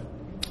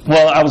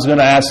 Well, I was going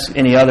to ask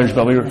any others,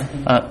 but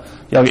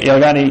y'all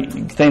got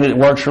anything that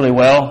works really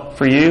well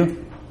for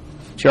you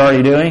that you're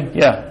already doing?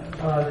 Yeah.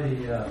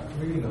 The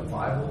reading the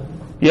Bible.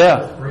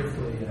 Yeah.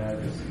 Briefly,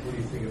 just what do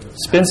you think of it?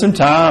 Spend some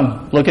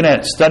time looking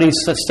at study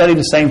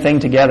the same thing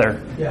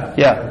together. Yeah.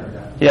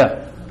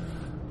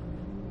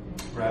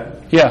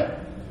 Brad? Yeah.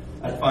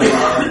 I find a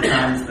lot of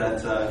times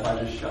that if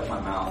I just shut my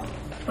mouth,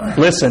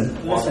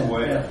 walk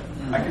away,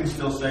 I can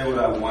still say what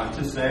I want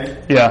to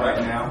say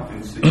right now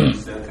in 60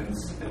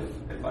 seconds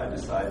if I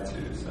decide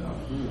to. So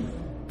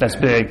that's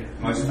big.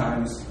 Most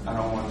times I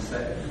don't want to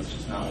say it. It's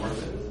just not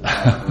worth it.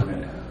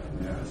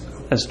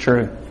 That's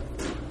true.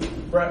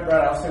 Brad,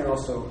 I was thinking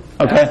also,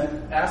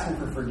 asking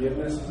for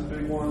forgiveness is a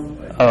big one.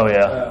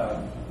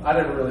 I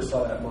never really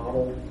saw that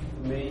model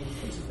in me,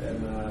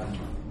 and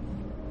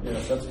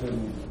so that's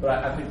been. But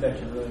I think that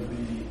can really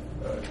be.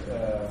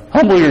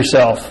 Humble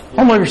yourself.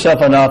 Humble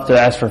yourself enough to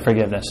ask for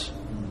forgiveness.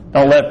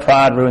 Don't let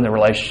pride ruin the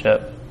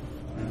relationship.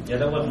 Yeah,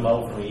 that wasn't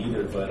model for me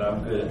either, but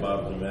I'm good at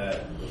modeling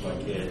that with my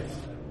kids,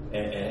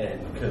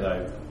 and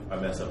because I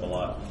mess up a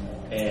lot,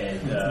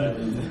 and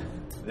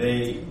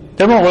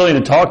they're more willing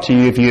to talk to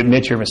you if you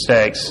admit your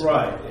mistakes.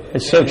 Right.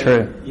 It's so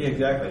true. Yeah,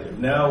 exactly.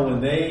 Now, when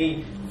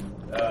they,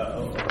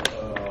 I've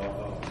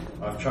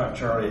tried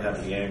Charlie to have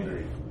to be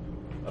angry,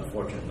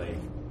 unfortunately,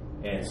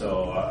 and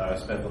so I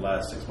spent the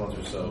last 6 months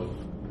or so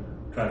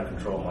trying to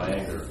control my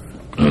anger.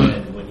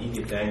 And when he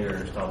gets angry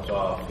and stomps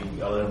off,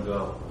 I'll let him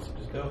go.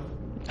 Just go.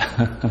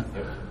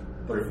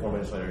 34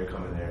 minutes later, he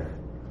come in there.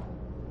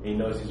 He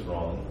knows he's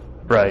wrong.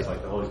 Right. It's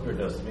like the Holy Spirit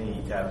does to me.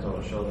 He taps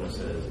on my shoulder and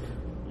says,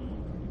 "You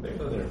better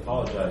go there and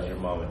apologize to your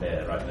mom and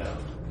dad right now."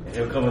 And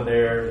he'll come in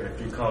there.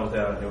 If he calms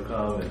down, he'll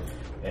come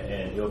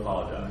and he'll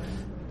apologize.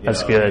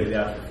 That's good.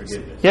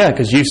 Yeah,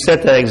 because you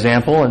set that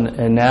example,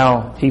 and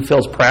now he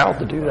feels proud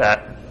to do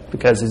that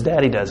because his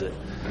daddy does it.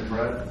 Hey,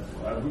 Brad,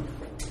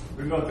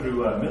 we're going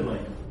through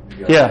Midlink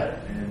together. Yeah.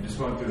 And just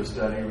going through the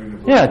study.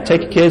 Yeah,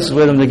 take your kids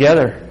with them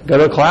together. Go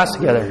to a class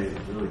together.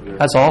 Really good.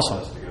 That's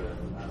awesome.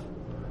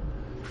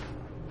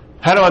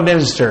 How do I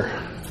minister?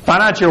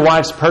 Find out your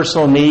wife's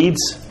personal needs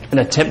and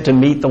attempt to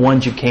meet the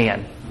ones you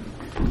can.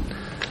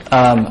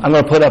 I'm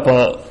going to put up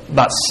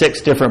about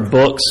 6 different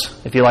books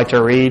if you like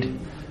to read.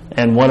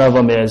 And one of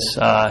them is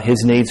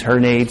His Needs, Her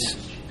Needs.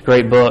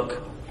 Great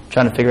book.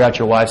 Trying to figure out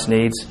your wife's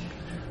needs.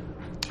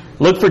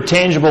 Look for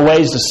tangible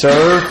ways to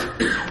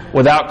serve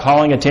without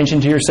calling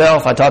attention to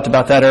yourself. I talked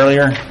about that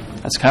earlier.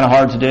 That's kind of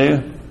hard to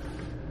do.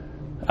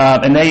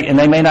 And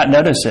they may not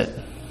notice it.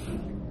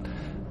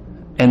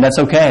 And that's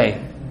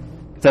okay.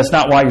 That's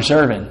not why you're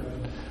serving.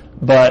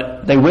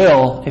 But they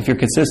will if you're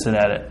consistent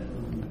at it.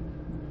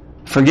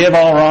 Forgive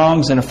all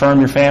wrongs and affirm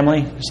your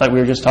family, just like we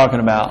were just talking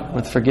about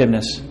with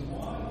forgiveness.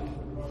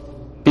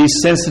 Be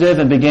sensitive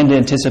and begin to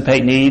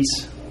anticipate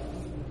needs.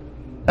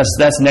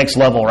 That's next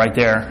level right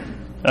there.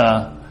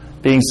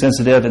 Being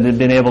sensitive and then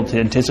being able to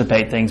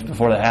anticipate things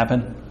before they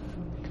happen.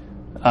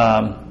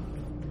 I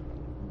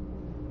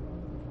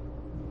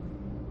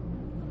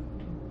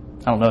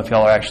don't know if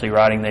y'all are actually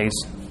writing these.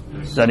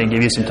 Does that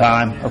give you some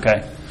time?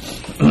 Okay.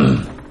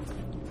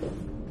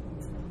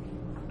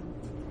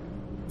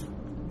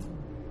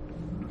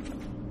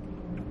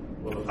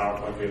 Will the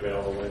PowerPoint be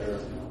available later?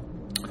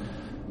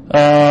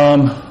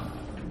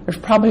 There's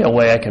probably a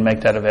way I can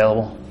make that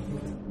available.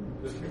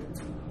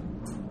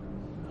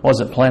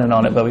 Wasn't planning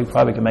on it, but we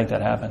probably can make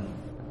that happen.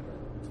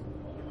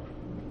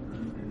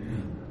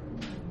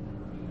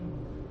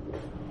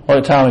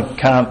 What time we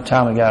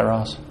got,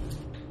 Ross?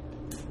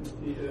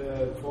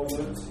 12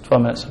 minutes.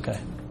 12 minutes, okay.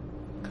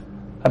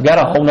 I've got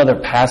a whole other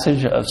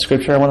passage of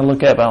Scripture I want to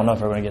look at, but I don't know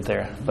if we're going to get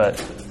there.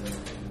 But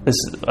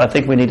I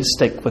think we need to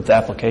stick with the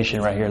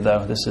application right here,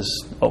 though. This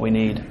is what we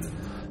need.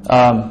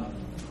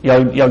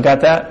 Y'all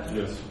got that?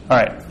 Yes. All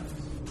right.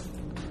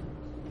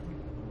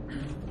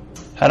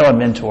 How do I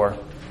mentor?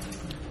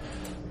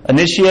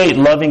 Initiate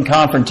loving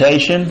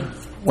confrontation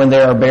when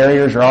there are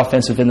barriers or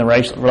offensive in the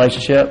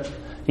relationship.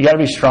 You got to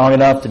be strong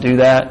enough to do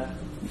that.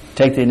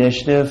 Take the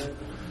initiative.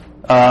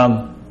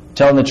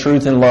 Telling the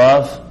truth in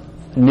love.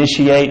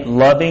 Initiate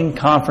loving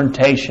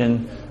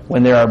confrontation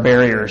when there are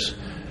barriers.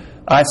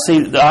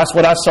 That's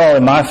what I saw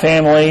in my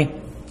family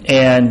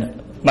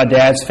and my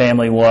dad's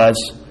family was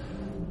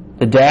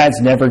the dads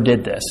never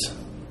did this.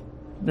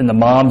 And the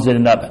moms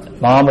ended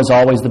up, mom was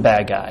always the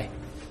bad guy.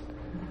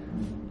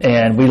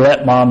 And we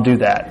let mom do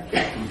that.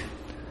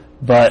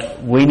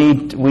 But we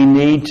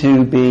need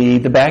to be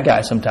the bad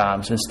guy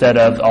sometimes instead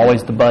of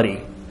always the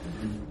buddy.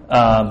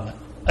 In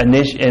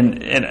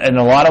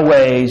a lot of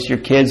ways, your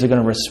kids are going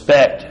to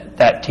respect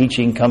that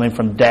teaching coming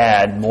from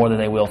dad more than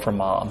they will from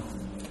mom.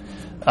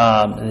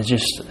 It's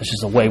just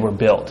the way we're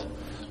built.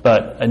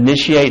 But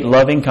initiate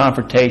loving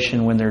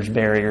confrontation when there's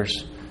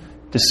barriers.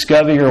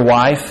 Discover your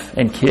wife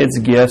and kids'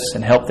 gifts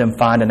and help them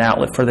find an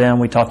outlet for them.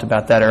 We talked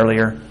about that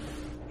earlier.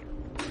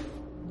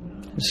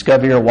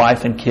 Discover your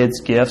wife and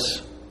kids'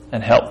 gifts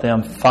and help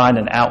them find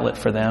an outlet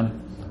for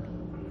them.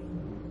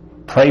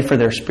 Pray for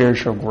their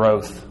spiritual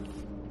growth.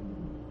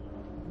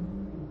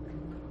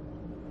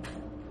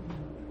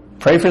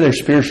 Pray for their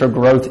spiritual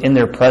growth in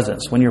their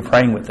presence when you're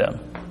praying with them.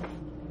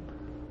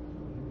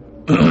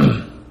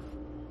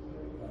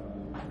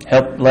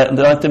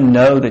 Let them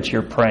know that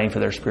you're praying for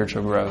their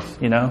spiritual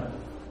growth,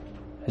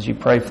 as you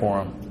pray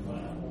for them.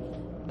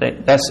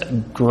 That's a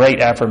great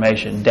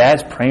affirmation.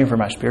 Dad's praying for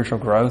my spiritual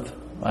growth.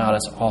 Wow,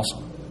 that's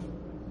awesome.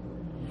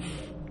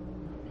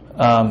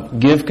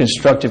 Give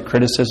constructive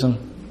criticism.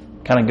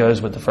 Kind of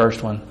goes with the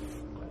first one.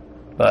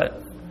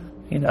 But,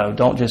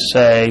 don't just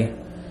say,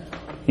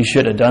 you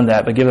should have done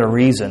that, but give it a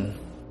reason.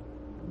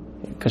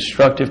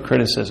 Constructive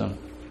criticism.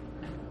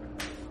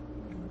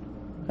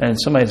 And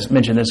somebody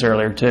mentioned this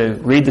earlier too.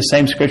 Read the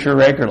same scripture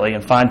regularly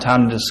and find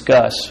time to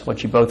discuss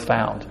what you both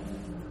found.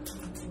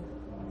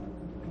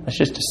 That's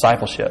just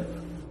discipleship.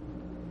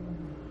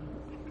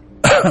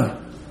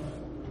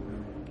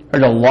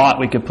 There's a lot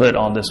we could put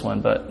on this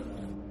one, but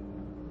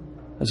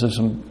this is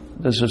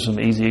some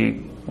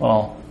easy,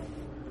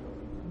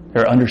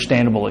 they're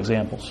understandable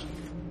examples.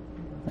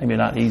 Maybe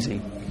not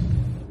easy.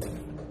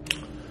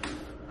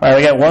 right,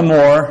 we got one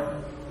more.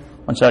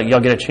 Once y'all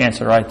get a chance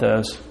to write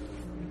those.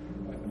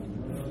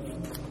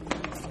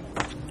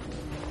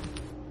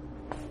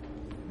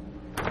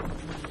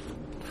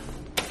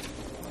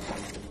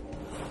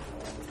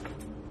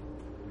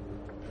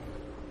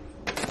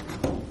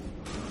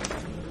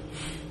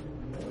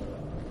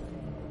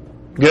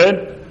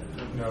 Good?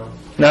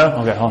 No?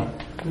 Okay, hold on.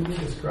 Can you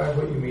describe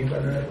what you mean by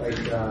that?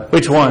 Like,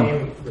 which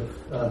one?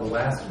 The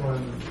last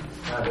one,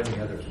 not any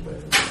others,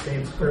 but the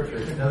same scripture.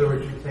 In other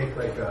words, you take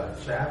like a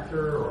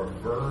chapter or a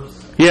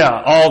verse.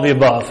 Yeah, all the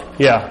above.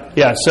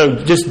 Yeah.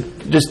 So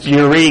just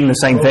you're reading the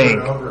same thing.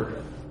 And over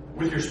again.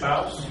 With your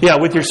spouse? Yeah,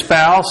 with your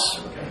spouse.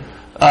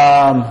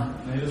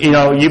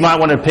 You might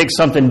want to pick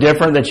something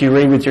different that you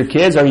read with your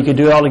kids, or you could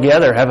do it all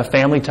together. Have a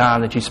family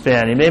time that you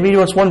spend. And maybe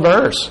it's one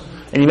verse,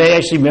 and you may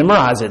actually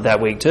memorize it that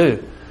week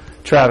too.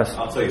 Travis.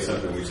 I'll tell you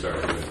something we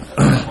started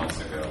doing months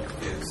ago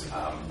is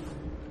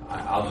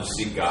I'll just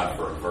seek God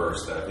for a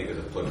verse that I think is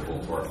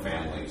applicable to our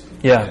families.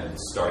 Yeah. And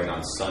starting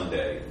on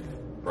Sunday,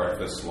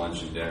 breakfast,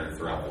 lunch, and dinner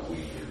throughout the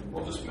week,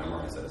 we'll just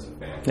memorize that as a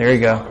family. There you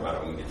go. Talk about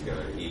it when we get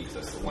together to eat, because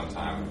that's the one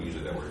time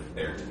usually that we're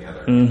there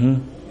together.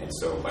 Mm-hmm. And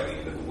so by the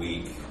end of the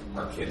week,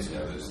 our kids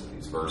know these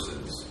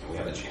verses, and we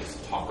have a chance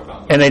to talk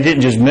about them. And they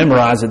didn't just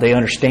memorize it; they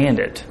understand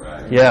it.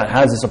 Right. Yeah.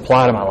 How does this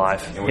apply to my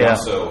life? And we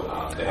also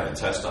they have a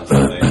test on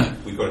Sunday.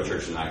 We go to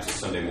church tonight, so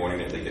Sunday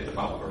morning, if they get the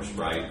Bible verse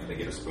right, they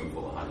get a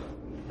spoonful of honey.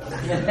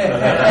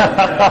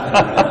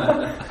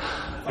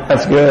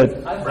 That's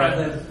good. I find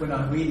that when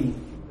I'm reading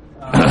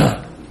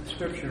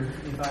scripture,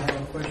 if I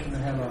have a question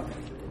or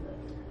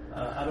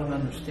I don't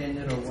understand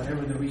it or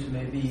whatever the reason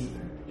may be,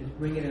 is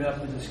bringing it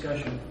up in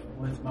discussion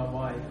with my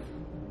wife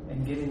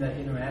and getting that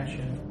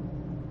interaction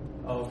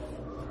of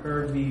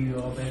her view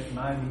of it,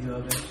 my view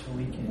of it, so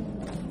we can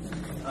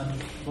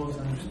both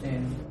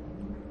understand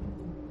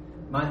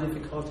my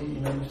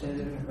difficulty,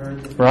 understanding her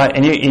difficulty. Right,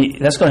 and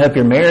that's going to help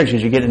your marriage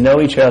as you get to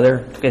know each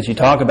other, because you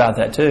talk about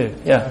that too.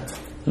 Yeah.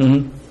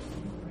 Mm-hmm.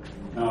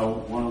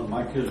 Now,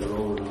 my kids are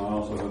older, and I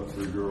also have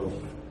 3 girls.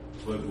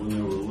 But when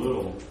they were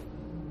little,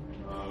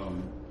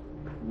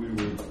 we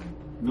would,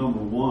 number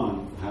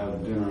one,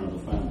 have dinner as a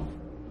family.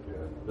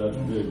 That's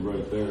big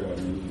right there. I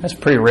mean, that's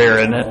pretty rare,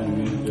 isn't it?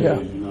 Days, yeah.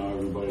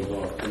 Everybody's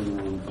off doing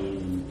one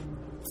thing.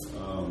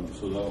 And,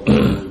 so that was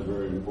really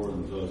very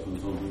important to us,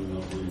 and something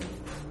that we...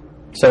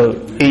 So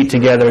eat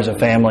together as a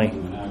family.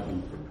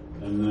 And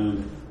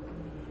then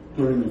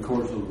during the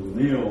course of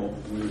the meal,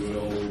 we would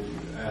always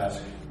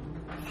ask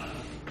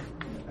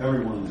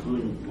everyone,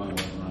 including my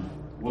wife and I,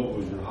 what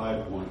was your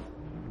high point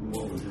and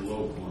what was your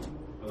low point?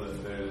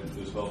 It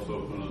just helps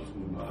open up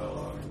some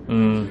dialogue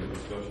and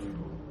discussion.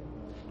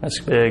 That's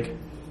big.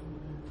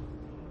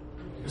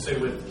 You say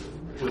with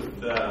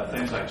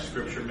things like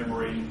scripture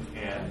memory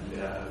and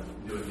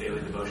doing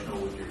daily devotional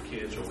with your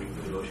kids or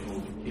weekly devotional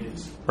with your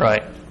kids.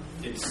 Right.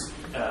 It's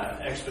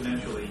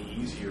exponentially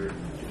easier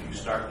if you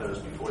start those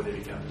before they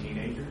become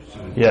teenagers.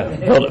 Yeah,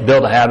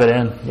 build a habit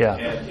in. Yeah.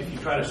 And if you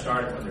try to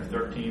start it when they're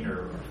 13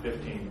 or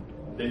 15,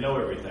 they know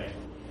everything.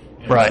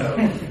 And right.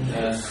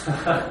 So,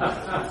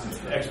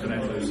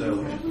 exponentially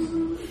so.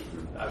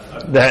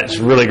 That's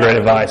really great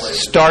advice.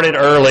 Start it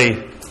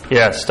early.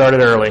 Yeah, start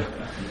it early.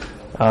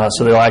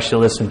 So they'll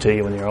actually listen to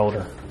you when you're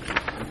older.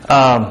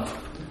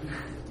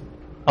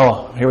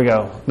 Here we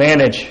go.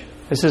 Manage.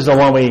 This is the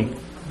one we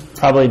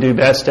probably do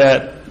best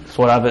at. It's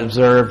what I've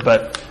observed.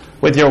 But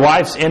with your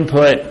wife's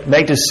input,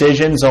 make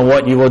decisions on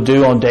what you will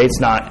do on date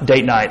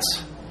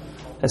nights.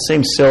 That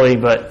seems silly,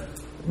 but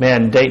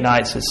man, date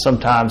nights is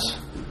sometimes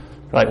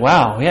like,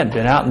 wow, we hadn't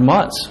been out in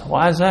months.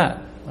 Why is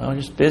that? Well,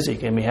 just busy.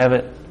 Can we have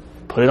it?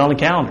 Put it on the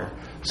calendar.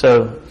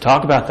 So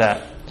talk about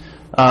that.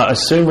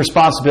 Assume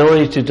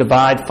responsibility to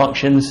divide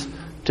functions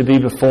to be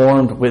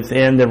performed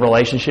within the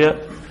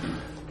relationship.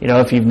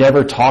 If you've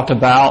never talked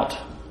about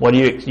what do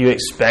you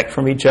expect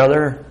from each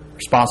other,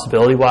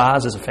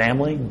 responsibility-wise as a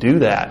family, do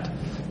that.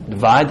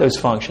 Divide those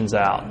functions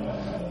out.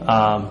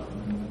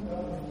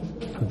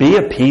 Be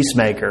a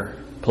peacemaker,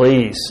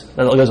 please.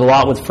 That goes a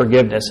lot with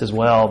forgiveness as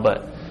well,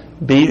 but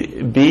be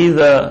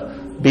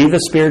the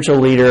spiritual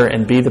leader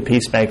and be the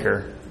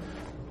peacemaker.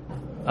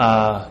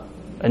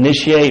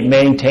 Initiate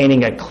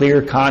maintaining a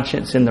clear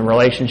conscience in the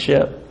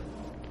relationship.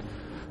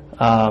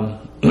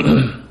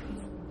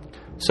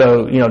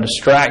 So,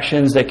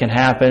 distractions that can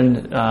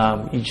happen.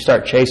 You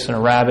start chasing a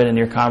rabbit in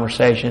your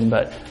conversation,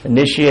 but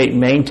initiate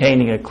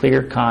maintaining a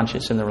clear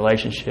conscience in the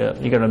relationship.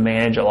 You're going to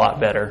manage a lot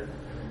better.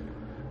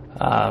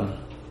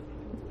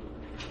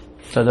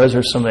 So those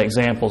are some of the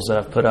examples that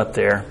I've put up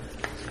there.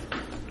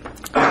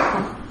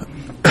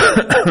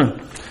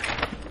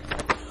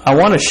 I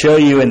want to show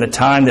you in the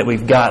time that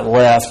we've got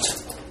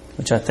left,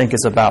 which I think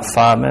is about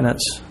 5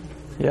 minutes.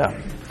 Yeah.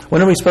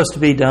 When are we supposed to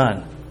be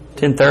done?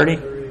 10:30?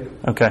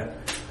 Okay.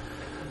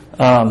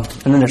 And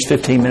then there's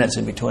 15 minutes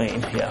in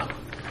between. Yeah.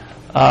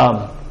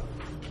 I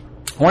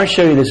want to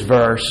show you this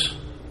verse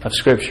of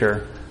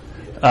Scripture.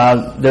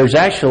 There's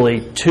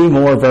actually 2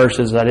 more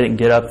verses I didn't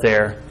get up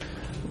there.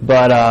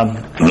 But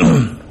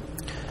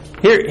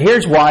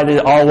here's why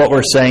all what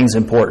we're saying is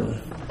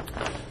important.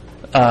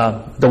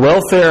 the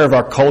welfare of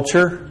our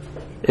culture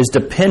is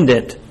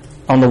dependent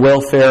on the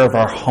welfare of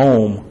our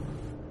home.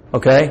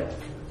 Okay?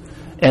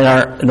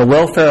 And the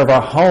welfare of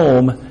our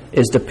home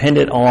is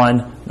dependent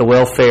on the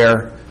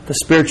welfare, the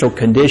spiritual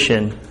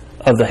condition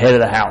of the head of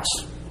the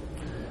house.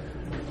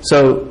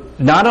 So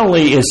not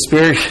only is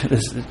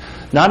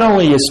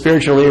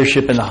spiritual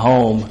leadership in the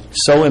home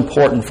so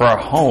important for our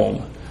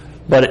home,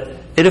 but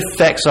it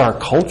affects our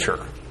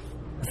culture.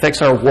 It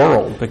affects our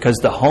world because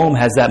the home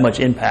has that much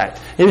impact.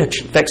 It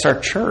affects our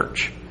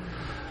church.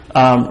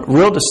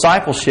 Real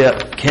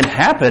discipleship can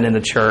happen in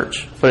the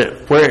church,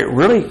 but where it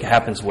really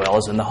happens well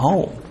is in the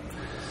home.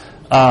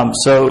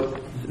 So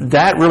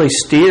that really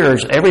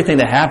steers everything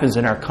that happens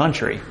in our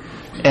country.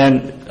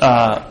 And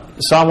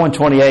Psalm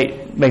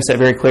 128 makes that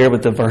very clear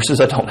with the verses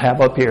I don't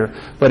have up here.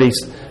 But he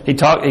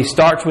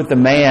starts with the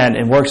man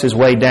and works his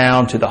way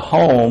down to the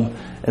home,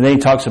 and then he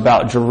talks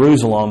about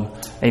Jerusalem,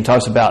 and he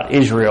talks about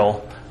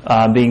Israel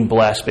being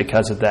blessed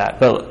because of that.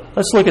 But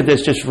let's look at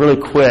this just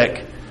really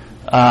quick.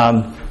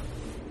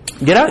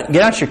 Get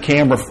out your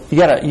camera. You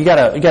got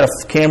a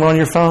camera on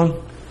your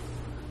phone?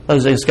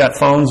 Those that's got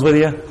phones with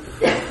you?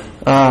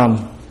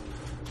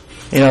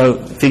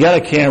 If you got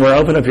a camera,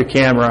 open up your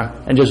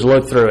camera and just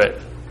look through it.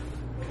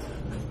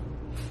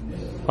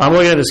 I'm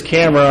looking at this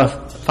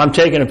camera. I'm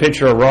taking a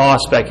picture of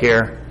Ross back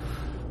here.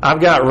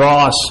 I've got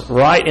Ross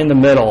right in the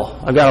middle.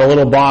 I've got a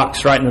little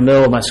box right in the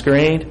middle of my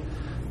screen.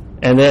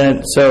 And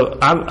then, so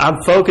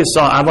I'm focused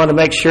on, I want to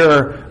make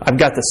sure I've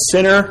got the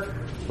center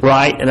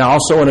right, and I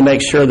also want to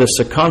make sure the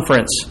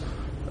circumference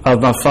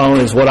of my phone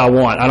is what I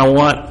want. I don't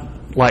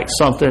want like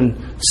something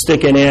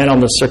sticking in on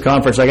the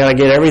circumference. I got to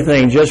get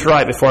everything just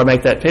right before I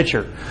make that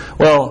picture.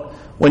 Well,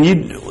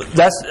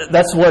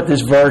 that's what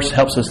this verse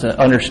helps us to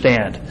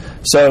understand.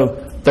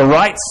 So the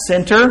right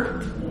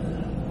center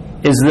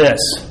is this.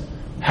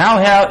 How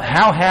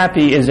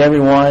happy is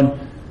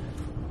everyone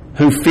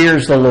who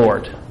fears the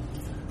Lord?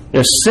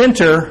 The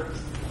center,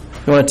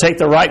 you want to take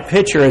the right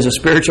picture as a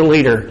spiritual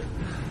leader.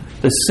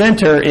 The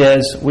center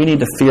is we need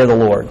to fear the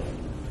Lord.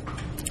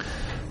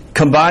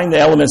 Combine the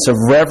elements of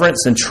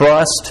reverence and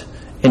trust.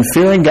 In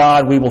fearing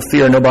God, we will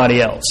fear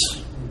nobody else.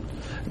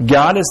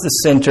 God is the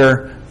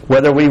center,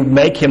 whether we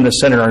make Him the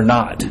center or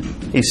not.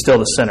 He's still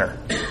the center.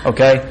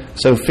 Okay?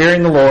 So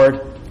fearing the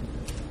Lord,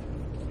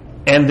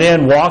 and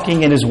then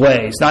walking in His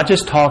ways. Not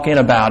just talking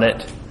about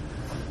it,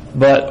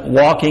 but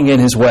walking in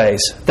His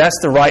ways. That's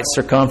the right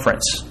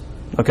circumference.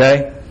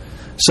 Okay?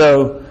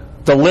 So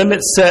the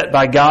limits set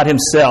by God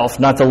Himself,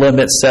 not the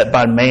limits set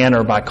by man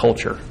or by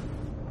culture.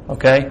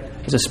 Okay?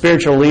 As a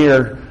spiritual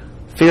leader,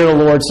 fear the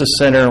Lord's the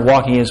center, and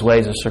walking His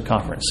ways is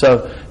circumference.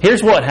 So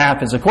here's what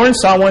happens. According to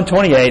Psalm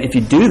 128, if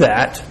you do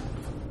that,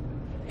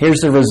 here's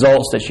the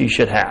results that you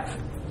should have.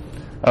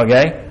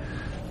 Okay?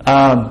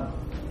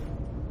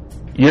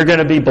 You're going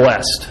to be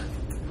blessed.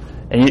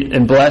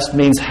 And blessed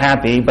means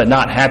happy, but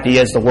not happy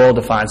as the world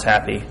defines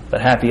happy,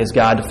 but happy as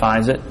God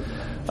defines it.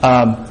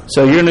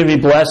 So you're going to be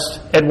blessed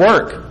at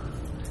work.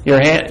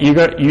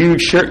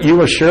 You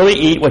will surely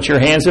eat what your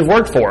hands have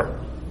worked for.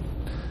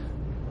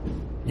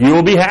 You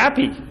will be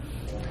happy.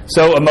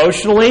 So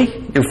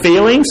emotionally, your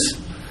feelings,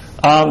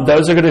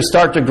 those are going to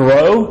start to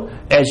grow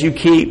as you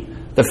keep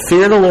the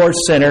fear of the Lord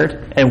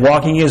centered and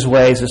walking His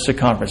ways as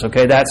circumference.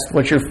 Okay, that's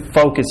what your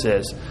focus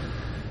is.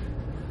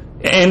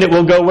 And it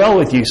will go well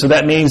with you. So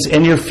that means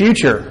in your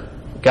future,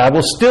 God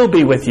will still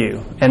be with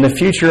you. And the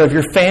future of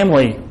your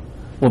family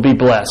will be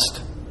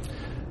blessed.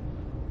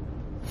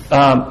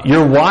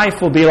 Your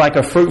wife will be like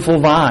a fruitful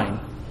vine.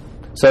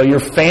 So your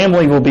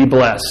family will be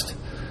blessed.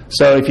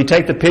 So if you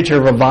take the picture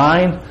of a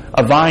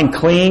vine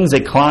clings,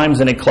 it climbs,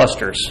 and it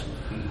clusters.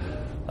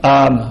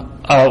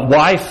 A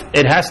wife,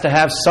 it has to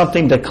have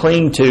something to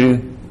cling to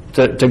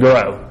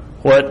grow.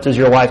 What does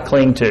your wife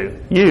cling to?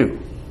 You.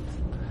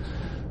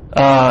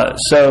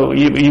 So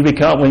you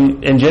become,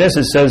 when in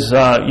Genesis it says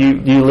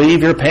you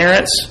leave your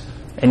parents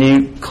and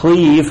you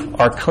cleave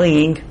or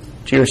cling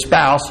to your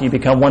spouse, you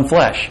become one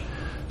flesh.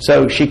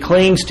 So she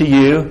clings to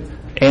you,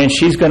 and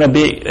she's going to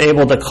be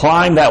able to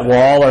climb that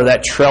wall or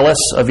that trellis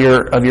of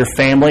your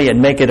family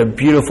and make it a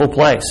beautiful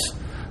place.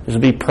 There's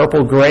going to be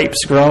purple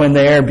grapes growing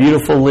there,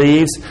 beautiful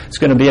leaves. It's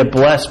going to be a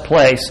blessed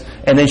place,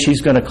 and then she's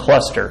going to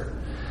cluster.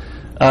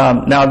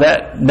 Now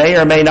that may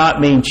or may not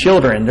mean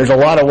children. There's a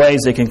lot of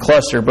ways they can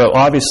cluster, but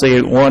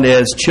obviously one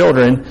is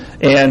children,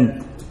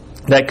 and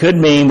that could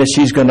mean that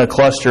she's going to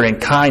cluster in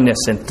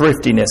kindness and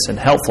thriftiness and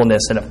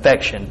helpfulness and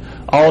affection.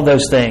 All of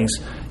those things.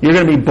 You're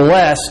going to be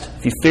blessed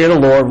if you fear the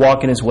Lord,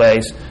 walk in His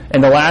ways.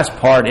 And the last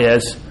part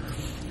is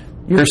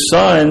your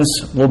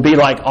sons will be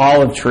like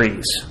olive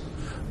trees.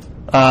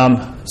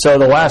 So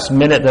the last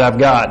minute that I've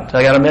got.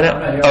 I got a minute?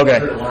 Okay.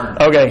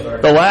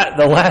 The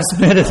last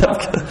minute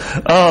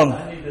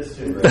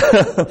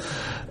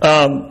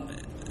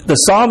the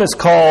psalmist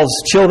calls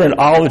children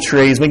olive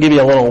trees. Let me give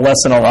you a little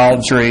lesson on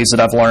olive trees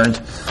that I've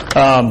learned.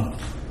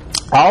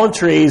 Olive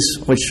trees,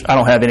 which I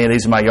don't have any of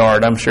these in my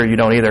yard. I'm sure you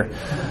don't either.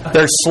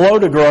 They're slow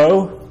to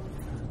grow,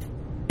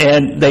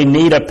 and they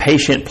need a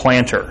patient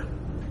planter.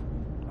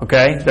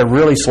 Okay? They're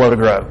really slow to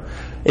grow.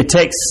 It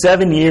takes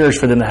 7 years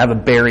for them to have a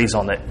berries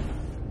on it.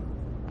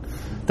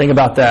 Think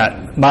about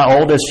that. My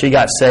oldest, she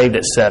got saved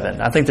at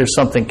 7. I think there's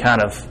something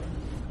kind of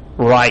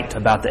right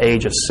about the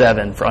age of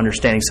 7 for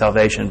understanding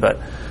salvation. But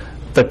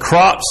the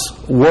crop's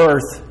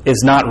worth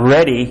is not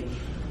ready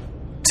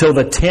till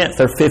the 10th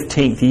or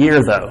 15th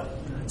year, though.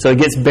 So it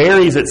gets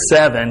berries at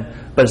 7,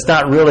 but it's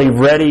not really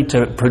ready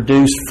to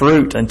produce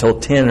fruit until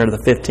 10 or the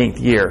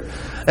 15th year.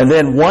 And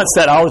then once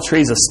that olive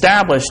tree is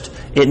established,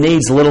 it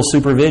needs a little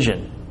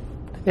supervision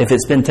if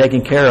it's been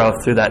taken care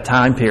of through that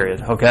time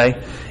period,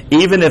 okay?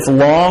 Even if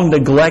long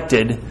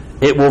neglected,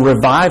 it will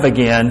revive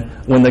again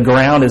when the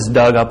ground is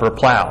dug up or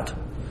plowed.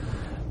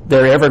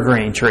 They're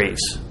evergreen trees,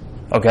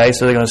 okay?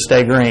 So they're going to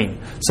stay green.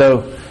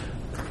 So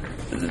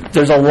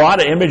there's a lot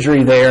of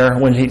imagery there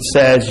when he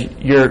says,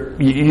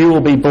 you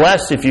will be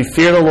blessed if you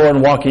fear the Lord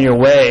and walk in your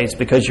ways,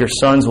 because your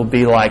sons will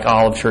be like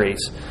olive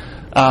trees.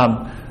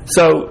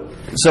 So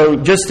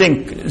just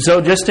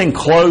in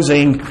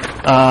closing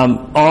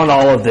on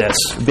all of this,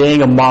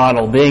 being a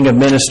model, being a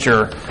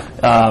minister,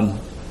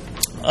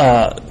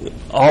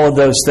 all of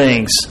those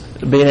things,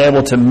 being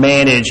able to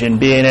manage and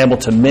being able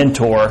to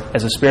mentor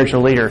as a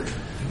spiritual leader,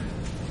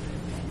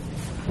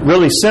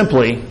 really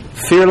simply,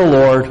 fear the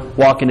Lord,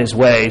 walk in His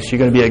ways, you're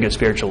going to be a good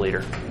spiritual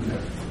leader.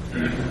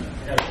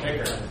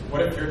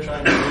 What if you're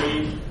trying to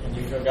lead and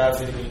you feel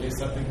God's leading you to do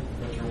something,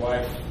 but your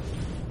wife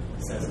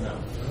says no?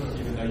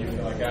 Even though you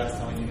feel like God's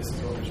telling you this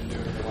is what we should do,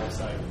 and your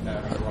wife's like, no,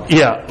 you're wrong.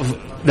 Yeah,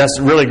 that's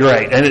really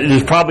great. And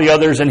there's probably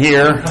others in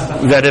here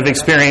that have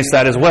experienced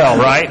that as well,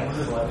 right?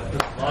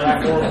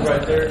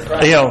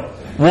 You know,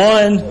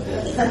 one,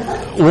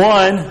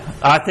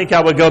 I think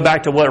I would go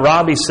back to what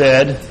Robbie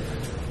said,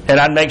 and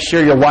I'd make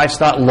sure your wife's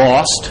not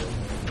lost.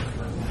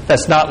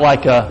 That's not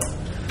like a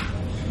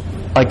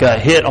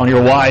hit on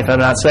your wife. I'm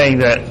not saying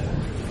that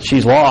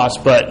she's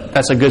lost, but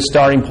that's a good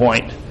starting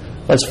point.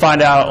 Let's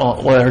find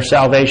out what her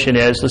salvation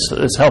is.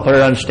 Let's help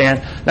her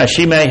understand. Now,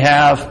 she may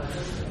have,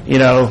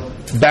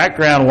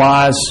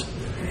 background-wise,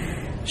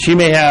 she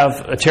may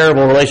have a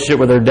terrible relationship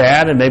with her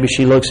dad, and maybe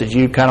she looks at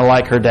you kind of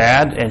like her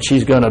dad, and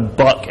she's going to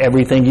buck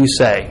everything you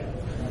say.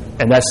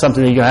 And that's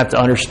something that you're going to have to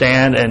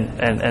understand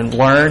and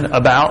learn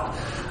about.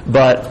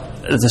 But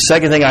the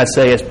second thing I'd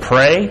say is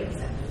pray,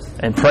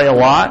 and pray a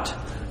lot.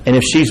 And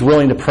if she's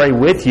willing to pray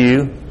with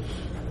you,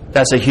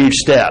 that's a huge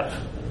step.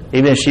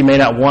 Even if she may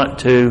not want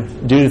to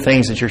do the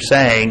things that you're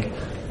saying,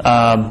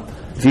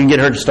 if you can get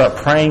her to start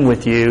praying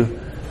with you,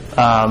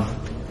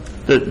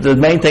 the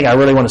main thing I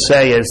really want to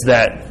say is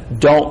that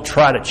don't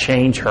try to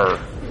change her,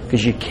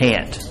 because you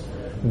can't.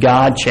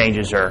 God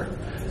changes her.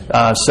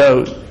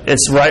 So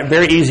it's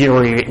very easy to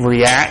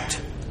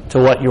react to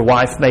what your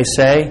wife may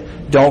say.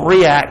 Don't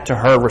react to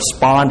her.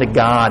 Respond to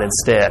God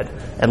instead,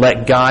 and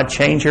let God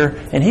change her,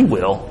 and He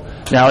will.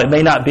 Now, it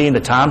may not be in the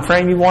time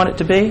frame you want it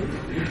to be,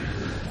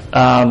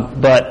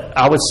 but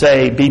I would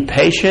say be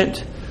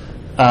patient.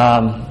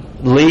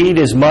 Lead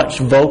as much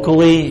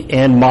vocally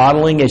and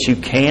modeling as you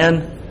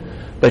can,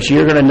 but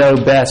you're going to know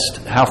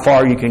best how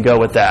far you can go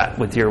with that,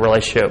 with your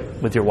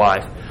relationship with your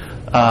wife.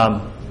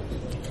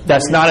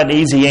 That's not an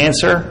easy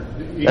answer.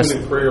 Even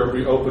in prayer,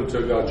 be open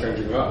to God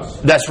changing us.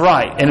 That's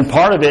right. And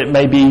part of it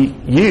may be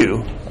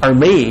you or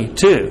me,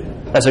 too.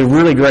 That's a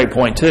really great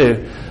point,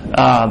 too.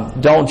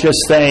 Don't just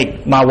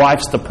think, my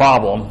wife's the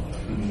problem.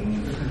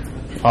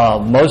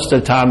 Most of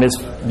the time, it's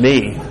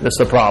me that's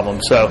the problem.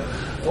 So,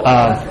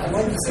 I'd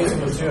like to say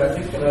something, too. I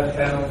think that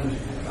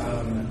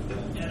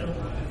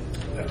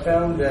I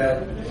found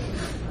that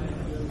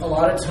a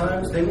lot of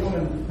times they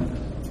want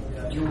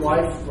your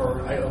wife,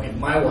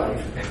 my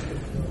wife,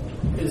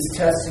 is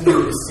testing me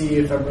to see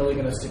if I'm really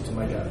going to stick to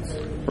my guns.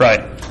 Right.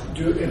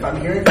 If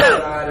I'm hearing from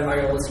God, am I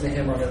going to listen to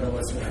Him or am I going to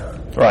listen to her?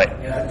 Right.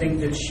 And I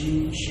think that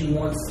she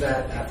wants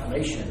that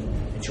affirmation,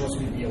 and she wants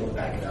me to be able to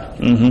back it up.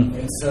 Mm-hmm.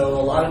 And so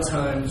a lot of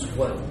times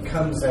what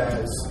comes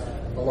as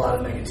a lot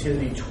of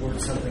negativity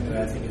towards something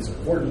that I think is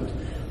important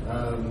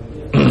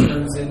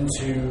turns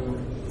into,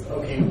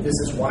 okay, this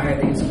is why I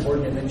think it's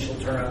important, and then she'll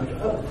turn around and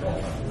go,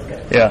 oh,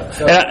 okay. Yeah.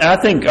 So, and I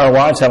think our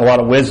wives have a lot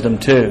of wisdom,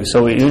 too,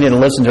 so we need to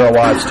listen to our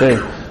wives,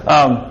 too.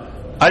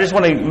 I just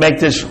want to make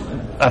this,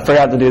 I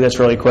forgot to do this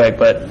really quick,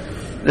 but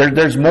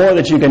there's more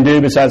that you can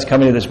do besides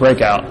coming to this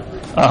breakout.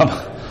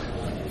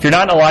 If you're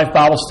not in a Life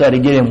Bible study,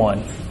 get in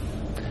one.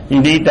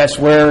 That's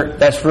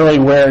really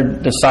where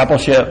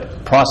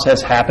discipleship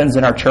process happens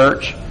in our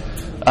church.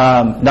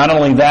 Not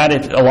only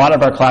that, a lot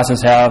of our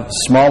classes have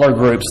smaller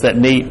groups that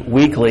meet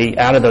weekly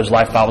out of those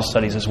Life Bible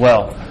studies as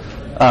well.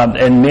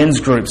 And men's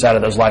groups out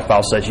of those Life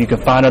Bible studies. You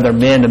can find other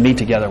men to meet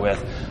together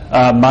with.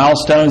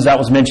 Milestones, that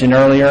was mentioned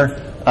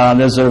earlier.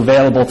 Those are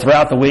available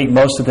throughout the week,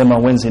 most of them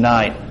on Wednesday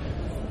night.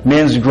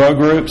 Men's grow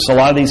groups, a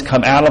lot of these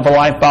come out of a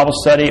Life Bible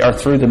study or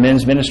through the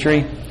men's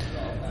ministry.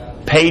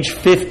 Page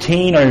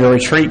 15 on your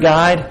retreat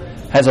guide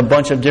has a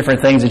bunch of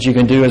different things that you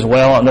can do as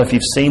well. I don't know if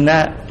you've seen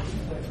that.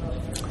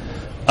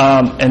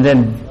 And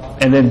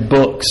then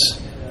books.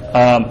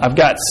 I've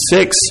got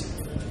 6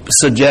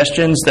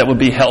 suggestions that would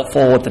be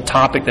helpful with the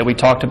topic that we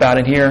talked about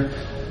in here.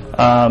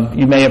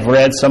 You may have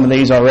read some of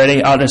these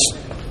already. I'll just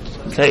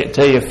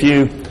tell you a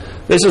few.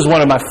 This is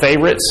one of my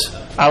favorites.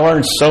 I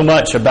learned so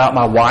much about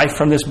my wife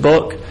from this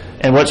book.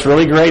 And what's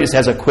really great is it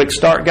has a quick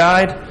start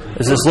guide.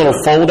 There's this little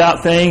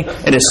fold-out thing,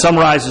 and it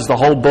summarizes the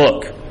whole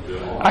book.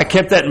 I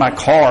kept that in my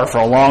car for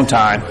a long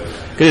time.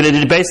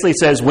 It basically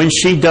says, when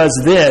she does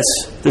this,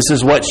 this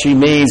is what she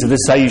means, and this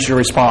is how you should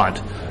respond.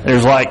 And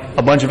there's like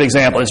a bunch of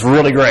examples. It's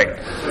really great.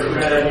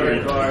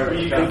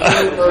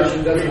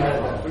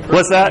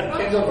 What's that?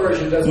 Kindle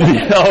version doesn't.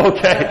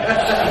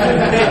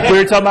 Okay. We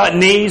were talking about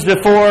needs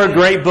before.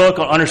 Great book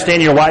on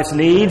understanding your wife's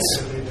needs.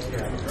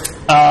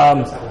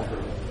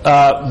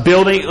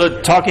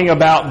 Talking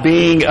about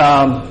being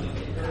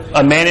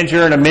a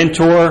manager and a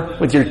mentor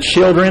with your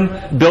children,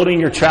 building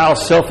your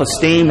child's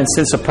self-esteem and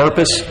sense of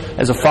purpose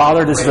as a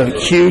father. This is a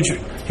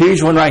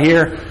huge one right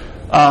here.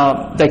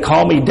 They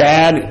Call Me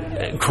Dad.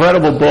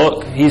 Incredible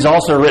book. He's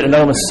also written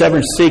another one,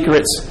 7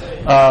 Secrets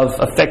of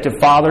Effective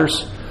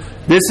Fathers.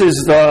 This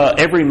is the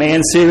Every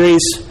Man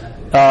series.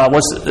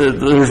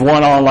 There's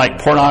one on like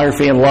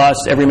pornography and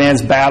lust, Every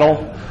Man's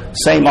Battle.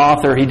 Same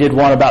author. He did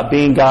one about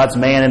being God's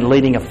man and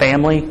leading a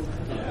family.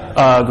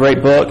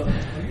 Great book.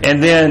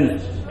 And then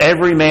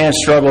Every Man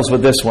Struggles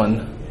with this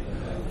one.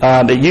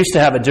 It used to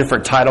have a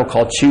different title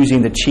called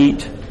Choosing to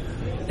Cheat.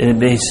 And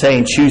he's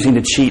saying choosing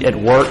to cheat at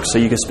work so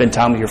you can spend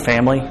time with your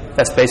family.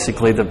 That's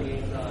basically the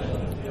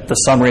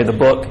summary of the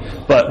book.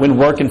 But when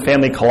work and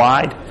family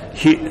collide,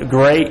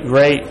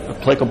 great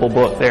applicable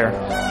book there.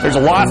 There's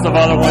lots of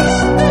other ones,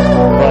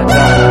 but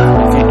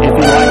if you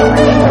like to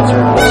read them, those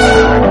are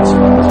books.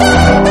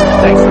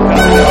 Thanks for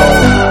coming,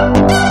 y'all.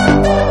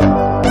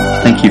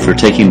 Thank you for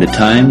taking the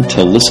time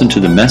to listen to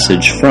the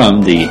message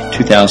from the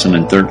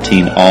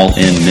 2013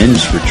 All-In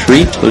Men's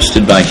Retreat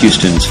hosted by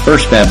Houston's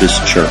First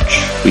Baptist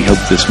Church. We hope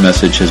this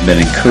message has been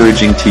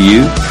encouraging to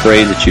you.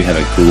 Pray that you have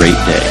a great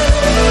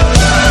day.